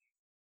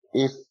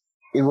 if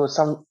you go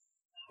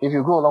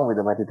along with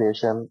the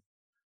meditation,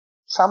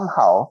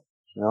 somehow,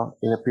 you know,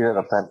 in a period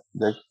of time,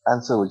 the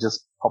answer will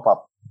just pop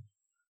up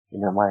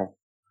in your mind.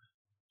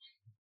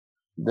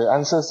 The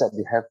answers that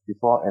you have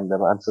before and the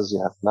answers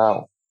you have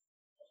now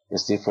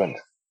is different.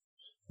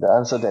 The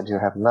answer that you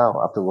have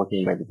now after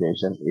working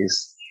meditation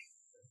is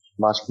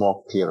much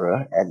more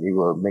clearer, and it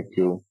will make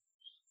you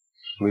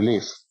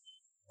relief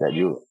that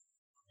you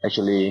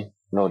actually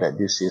know that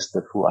this is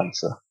the true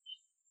answer.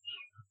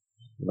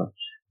 You know,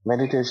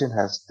 meditation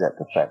has that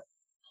effect.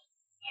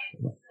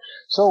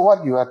 So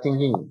what you are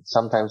thinking,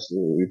 sometimes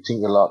you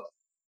think a lot,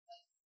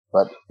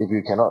 but if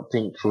you cannot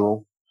think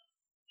through,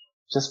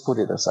 just put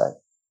it aside.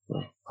 You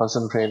know,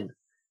 concentrate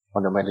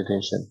on the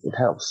meditation. It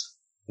helps,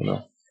 you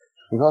know,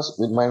 because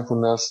with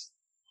mindfulness,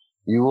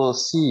 you will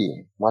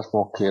see much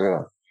more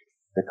clearer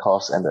the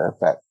cause and the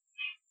effect.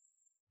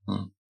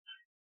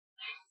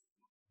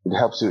 It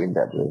helps you in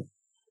that way,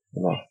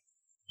 you know.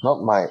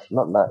 Not by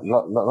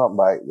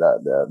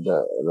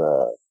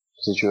the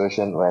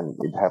situation when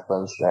it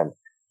happens, and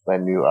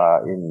when you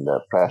are in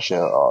the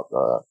pressure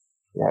or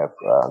you have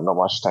not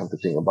much time to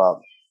think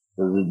about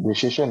the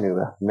decision you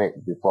have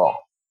made before,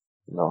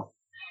 you know.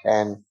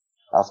 And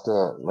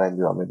after, when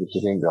you are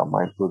meditating, you are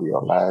mindful of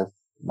your life,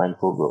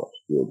 mindful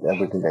with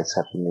everything that's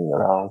happening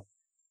around.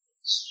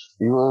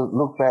 You will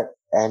look back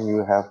and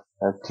you have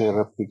a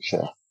clearer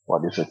picture.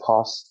 What is the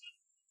cause?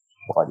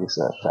 What is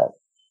the effect?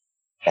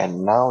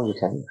 And now you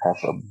can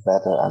have a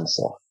better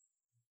answer.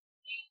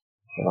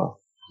 You know,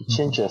 it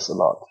changes a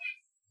lot.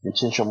 You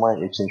change your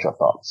mind, you change your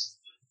thoughts.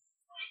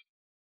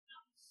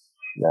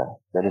 Yeah,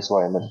 that is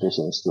why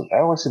meditation is good.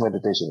 I always say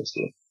meditation is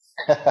good.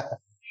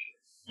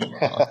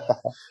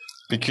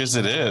 Because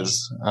it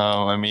is.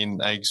 I mean,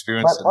 I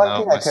experience it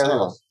now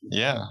myself.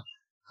 Yeah.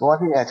 One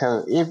thing I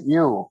tell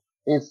you,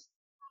 if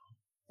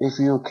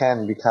you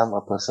can become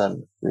a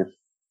person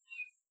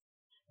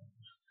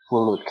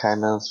full with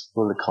kindness,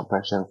 full with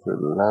compassion, full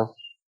with love,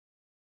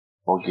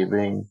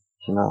 forgiving,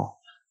 you know,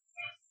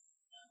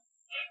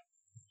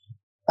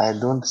 I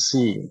don't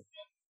see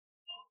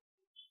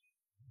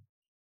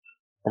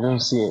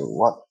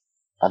what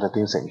are the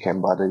things that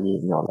can bother you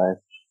in your life.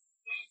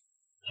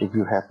 If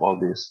you have all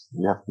this,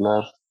 you have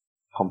love,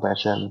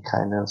 compassion,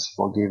 kindness,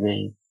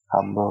 forgiving,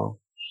 humble,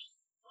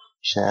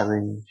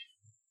 sharing,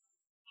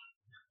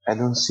 I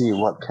don't see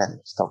what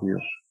can stop you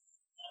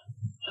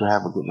to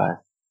have a good life.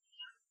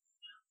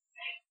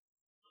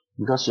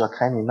 Because you are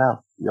kind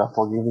enough, you are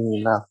forgiving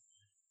enough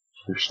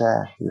to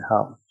share, to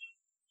help.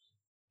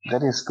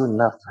 That is good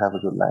enough to have a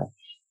good life.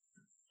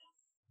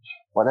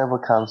 Whatever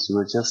comes, you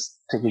will just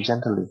take it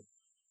gently.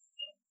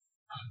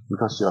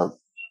 Because you are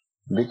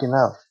big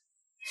enough,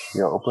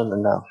 you are open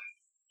enough.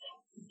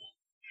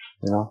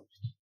 You know,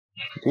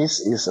 this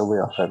is a way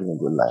of having a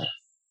good life.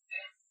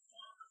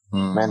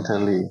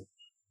 Mentally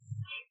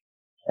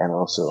and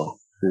also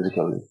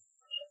physically.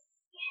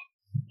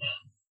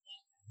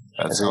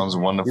 That sounds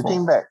wonderful. You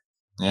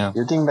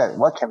think back.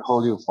 What can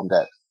hold you from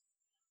that?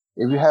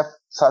 If you have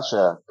such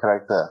a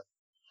character,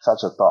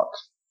 such a thought,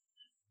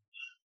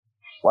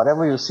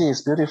 whatever you see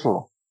is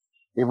beautiful.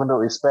 Even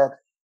though it's bad,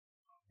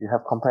 you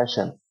have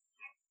compassion.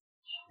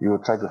 You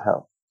will try to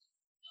help.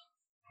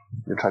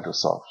 You try to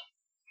solve.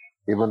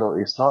 Even though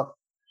it's not,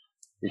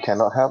 you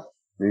cannot help,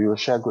 you will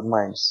share good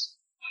minds.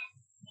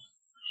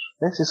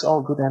 This is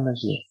all good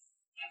energy.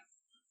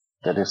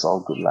 That is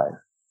all good life.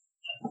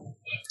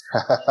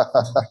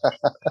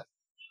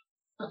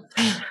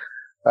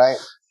 Right?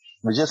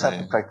 We just have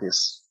to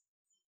practice.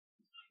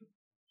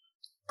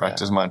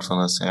 Practice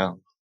mindfulness, yeah.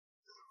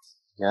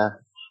 Yeah.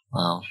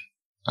 Wow.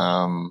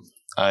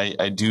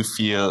 I do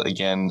feel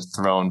again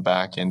thrown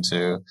back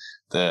into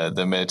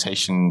the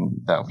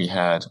meditation that we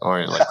had,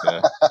 or like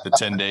the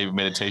 10-day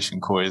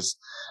meditation course.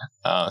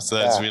 So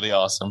that's really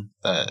awesome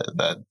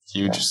that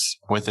you just,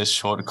 with this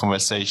short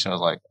conversation, I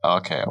was like,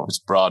 okay, I was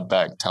brought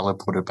back,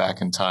 teleported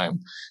back in time.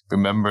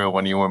 Remember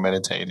when you were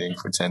meditating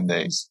for 10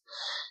 days.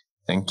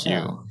 Thank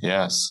you.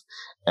 Yes.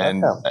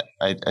 And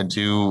I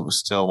do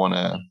still want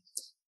to,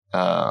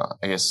 I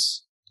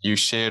guess you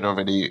shared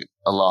already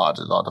a lot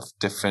of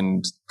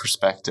different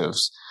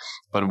perspectives,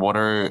 but what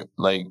are,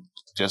 like,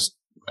 just,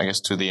 I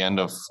guess, to the end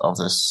of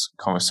this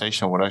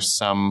conversation, what are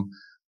some,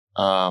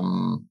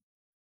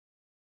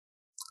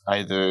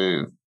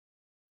 either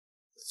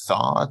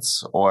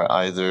thoughts or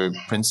either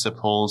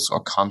principles or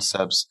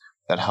concepts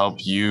that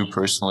help you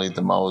personally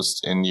the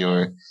most in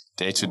your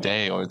day to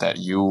day, or that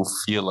you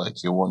feel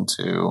like you want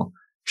to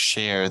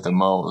share the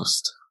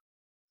most?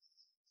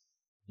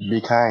 Be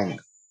kind.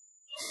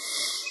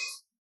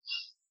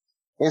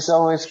 It's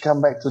always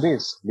come back to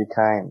this. Be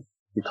kind.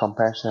 Be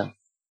compassionate.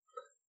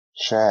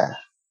 Share.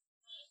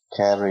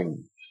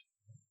 Caring.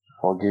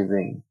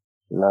 Forgiving.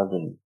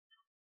 Loving.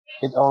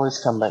 It always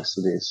comes back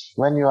to this.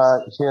 When you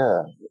are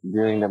here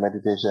during the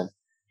meditation,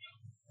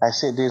 I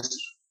say this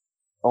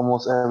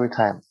almost every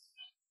time.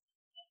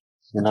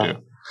 You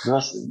know,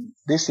 because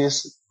this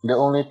is the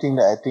only thing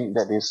that I think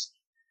that is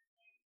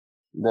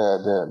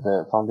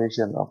the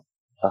foundation of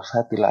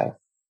happy life.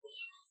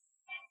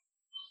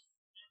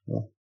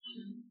 Yeah.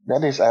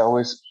 That is, I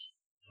always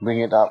bring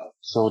it up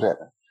so that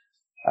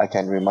I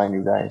can remind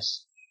you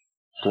guys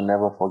to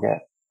never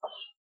forget.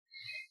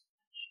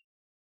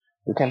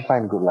 You can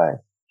find good life.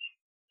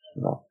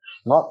 You know,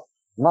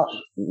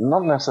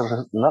 not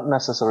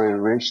necessarily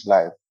rich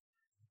life,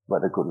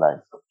 but a good life.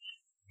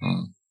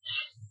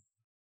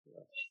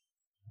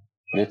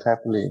 Live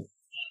happily.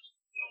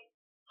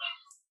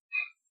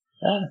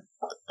 Yeah.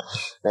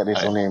 That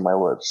is only my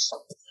words.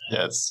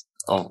 Yes.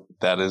 Oh,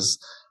 that is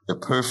the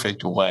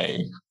perfect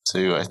way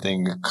to, I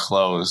think,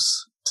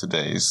 close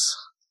today's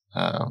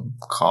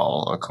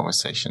call or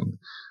conversation.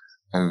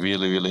 I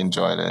really, really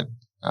enjoyed it.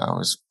 It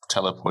was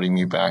teleporting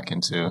me back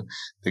into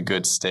the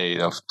good state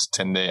of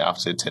 10-day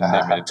after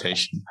 10-day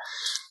meditation.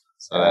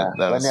 So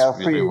that was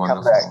really free,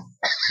 wonderful. Come back.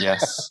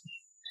 Yes,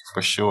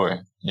 for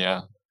sure.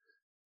 Yeah.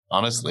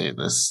 Honestly,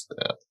 this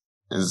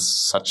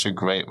is such a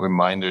great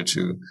reminder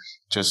to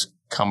just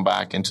come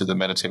back into the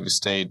meditative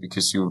state,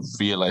 because you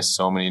realize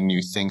so many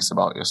new things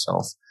about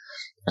yourself,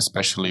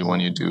 especially when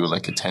you do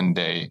like a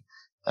 10-day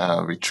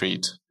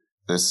retreat.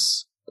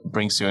 This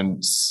brings you in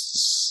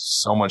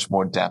so much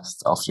more depth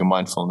of your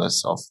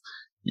mindfulness, of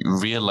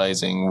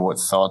realizing what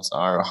thoughts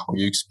are, how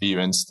you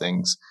experience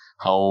things,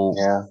 how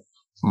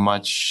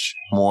much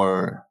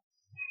more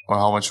or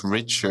how much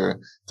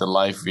richer the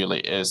life really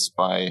is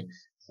by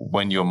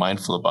when you're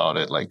mindful about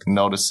it, like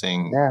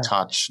noticing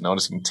touch,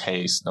 noticing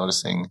taste,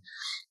 noticing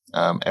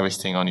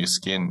everything on your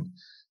skin.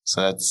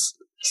 So that's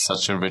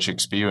such a rich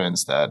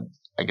experience that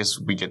I guess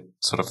we get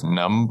sort of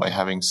numb by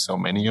having so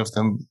many of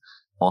them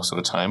most of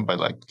the time, by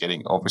like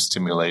getting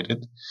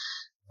overstimulated.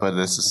 But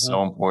this is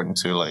so important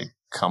to like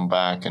come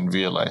back and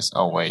realize,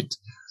 oh wait,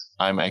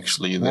 I'm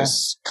actually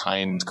this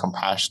kind,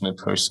 compassionate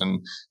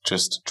person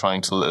just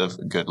trying to live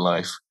a good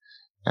life.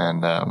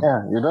 And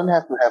you don't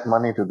have to have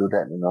money to do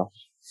that, you know.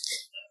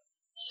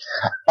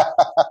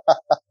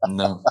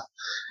 No.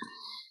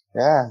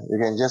 Yeah, you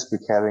can just be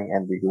caring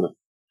and be good.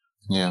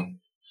 Yeah.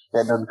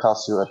 That don't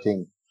cost you a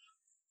thing.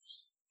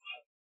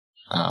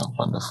 Oh,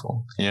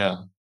 wonderful. Yeah.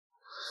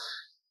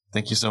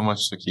 Thank you so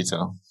much,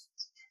 Sukhito.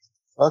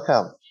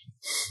 Welcome.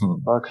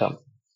 Welcome.